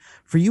me.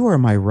 For you are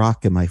my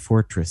rock and my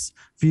fortress.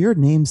 For your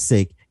name's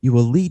sake, you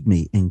will lead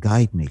me and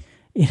guide me.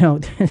 You know,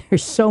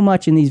 there's so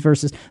much in these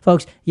verses.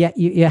 Folks, yeah,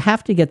 you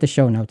have to get the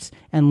show notes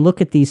and look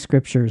at these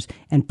scriptures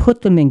and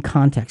put them in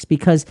context,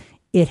 because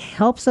it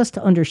helps us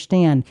to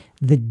understand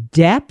the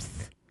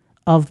depth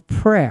of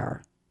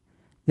prayer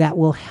that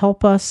will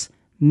help us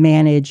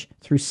manage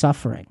through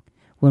suffering.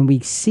 When we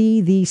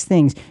see these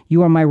things,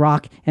 you are my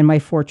rock and my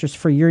fortress.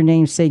 For your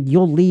name's sake,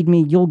 you'll lead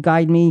me, you'll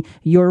guide me.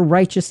 Your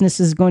righteousness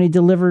is going to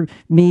deliver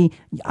me.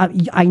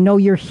 I know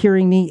you're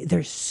hearing me.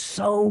 There's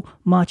so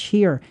much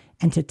here.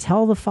 And to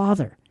tell the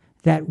Father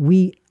that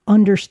we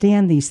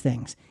understand these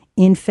things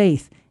in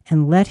faith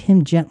and let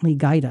him gently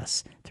guide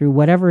us through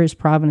whatever his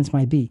providence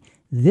might be.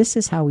 This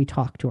is how we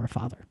talk to our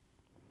Father.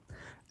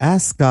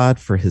 Ask God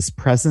for his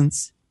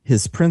presence,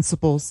 his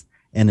principles,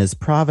 and his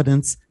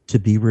providence to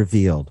be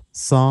revealed.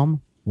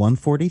 Psalm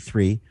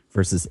 143,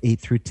 verses 8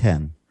 through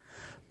 10.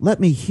 Let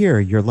me hear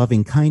your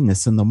loving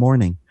kindness in the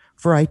morning,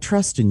 for I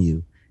trust in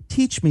you.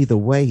 Teach me the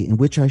way in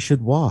which I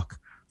should walk,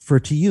 for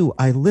to you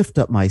I lift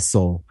up my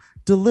soul.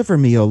 Deliver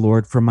me, O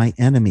Lord, from my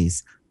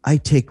enemies. I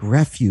take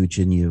refuge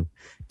in you.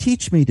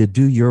 Teach me to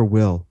do your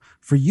will,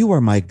 for you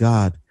are my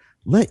God.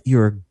 Let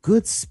your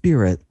good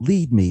spirit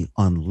lead me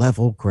on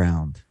level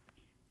ground.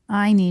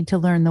 I need to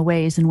learn the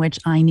ways in which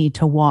I need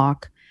to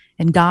walk.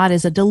 And God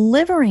is a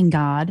delivering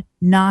God,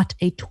 not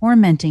a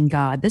tormenting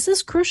God. This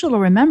is crucial to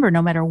remember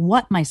no matter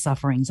what my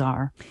sufferings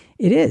are.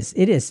 It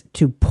is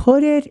to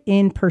put it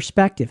in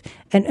perspective.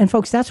 And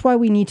folks, that's why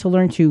we need to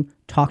learn to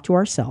talk to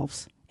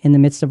ourselves in the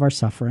midst of our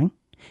suffering.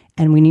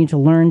 And we need to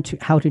learn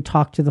how to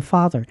talk to the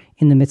Father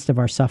in the midst of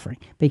our suffering,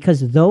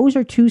 because those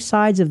are two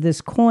sides of this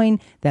coin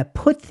that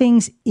put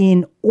things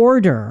in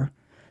order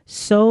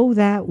so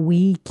that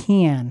we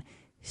can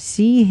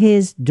see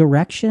his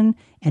direction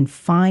and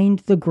find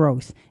the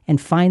growth and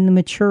find the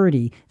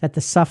maturity that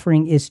the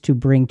suffering is to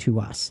bring to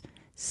us.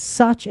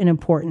 Such an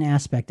important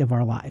aspect of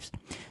our lives.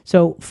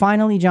 So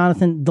finally,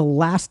 Jonathan, the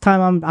last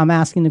time I'm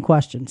asking the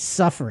question,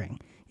 suffering,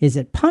 is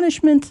it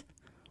punishment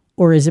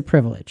or is it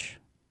privilege?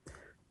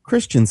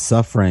 Christian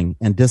suffering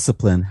and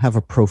discipline have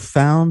a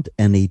profound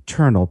and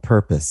eternal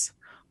purpose.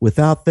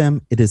 Without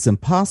them, it is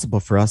impossible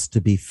for us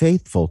to be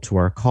faithful to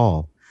our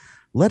call.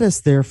 Let us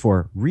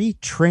therefore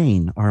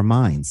retrain our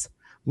minds.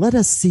 Let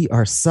us see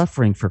our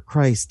suffering for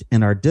Christ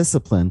and our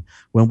discipline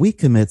when we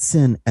commit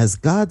sin as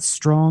God's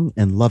strong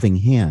and loving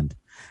hand,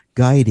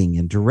 guiding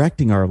and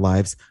directing our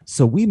lives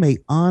so we may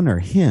honor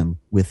him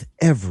with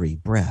every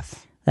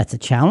breath. That's a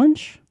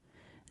challenge.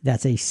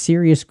 That's a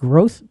serious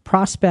growth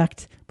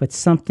prospect, but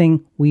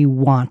something we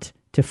want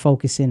to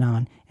focus in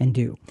on and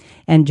do.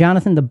 And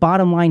Jonathan, the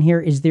bottom line here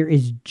is there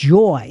is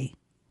joy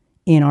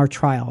in our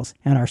trials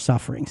and our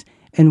sufferings.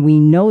 And we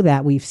know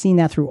that. We've seen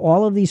that through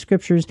all of these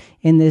scriptures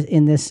in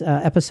this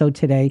episode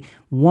today.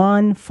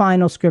 One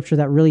final scripture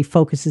that really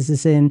focuses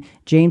us in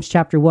James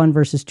chapter 1,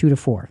 verses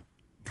 2-4.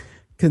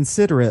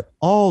 Consider it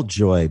all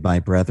joy, my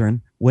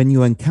brethren, when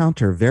you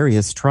encounter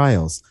various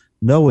trials,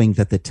 knowing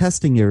that the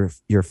testing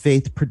your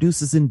faith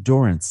produces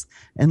endurance,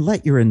 and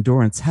let your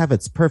endurance have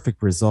its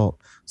perfect result,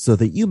 so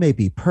that you may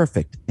be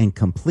perfect and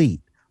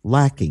complete,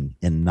 lacking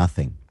in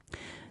nothing.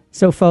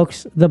 So,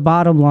 folks, the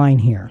bottom line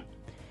here,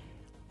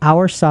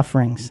 our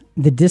sufferings,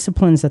 the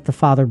disciplines that the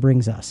Father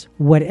brings us,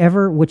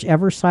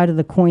 whichever side of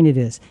the coin it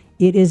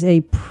is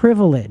a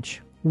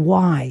privilege.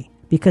 Why?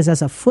 Because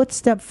as a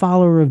footstep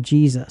follower of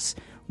Jesus,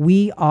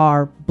 we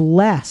are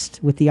blessed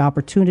with the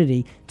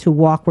opportunity to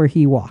walk where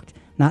he walked.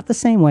 Not the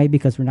same way,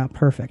 because we're not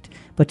perfect,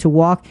 but to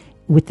walk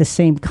with the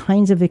same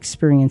kinds of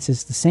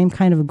experiences, the same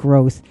kind of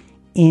growth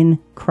in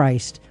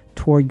Christ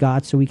toward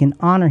God, so we can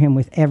honor him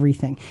with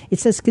everything. It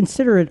says,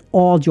 consider it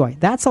all joy.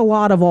 That's a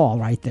lot of all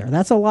right there.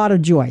 That's a lot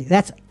of joy.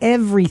 That's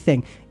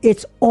everything.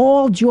 It's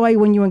all joy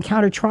when you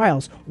encounter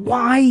trials.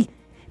 Why?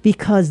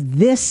 Because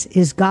this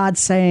is God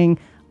saying,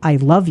 I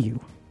love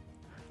you.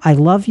 I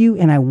love you,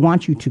 and I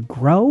want you to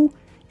grow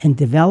and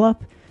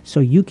develop so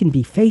you can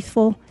be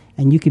faithful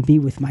and you can be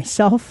with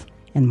myself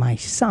and my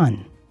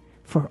Son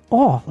for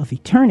all of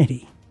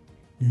eternity.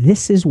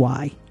 This is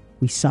why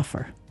we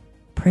suffer.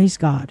 Praise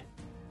God.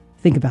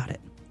 Think about it.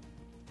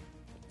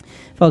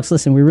 Folks,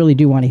 listen, we really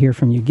do want to hear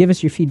from you. Give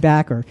us your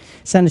feedback or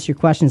send us your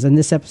questions on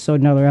this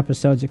episode and other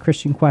episodes at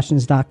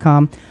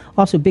ChristianQuestions.com.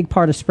 Also, a big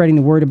part of spreading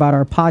the word about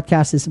our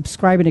podcast is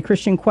subscribing to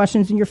Christian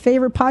Questions in your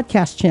favorite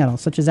podcast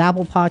channels, such as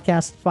Apple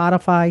Podcasts,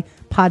 Spotify,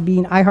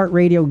 Podbean,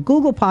 iHeartRadio,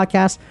 Google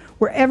Podcasts,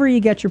 wherever you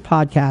get your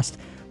podcast.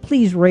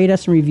 Please rate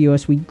us and review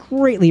us. We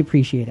greatly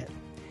appreciate it.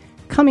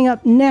 Coming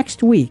up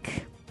next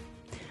week,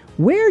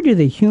 where do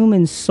the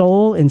human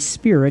soul and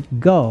spirit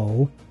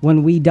go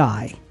when we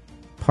die?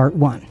 Part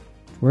 1.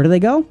 Where do they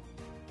go?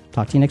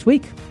 Talk to you next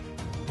week.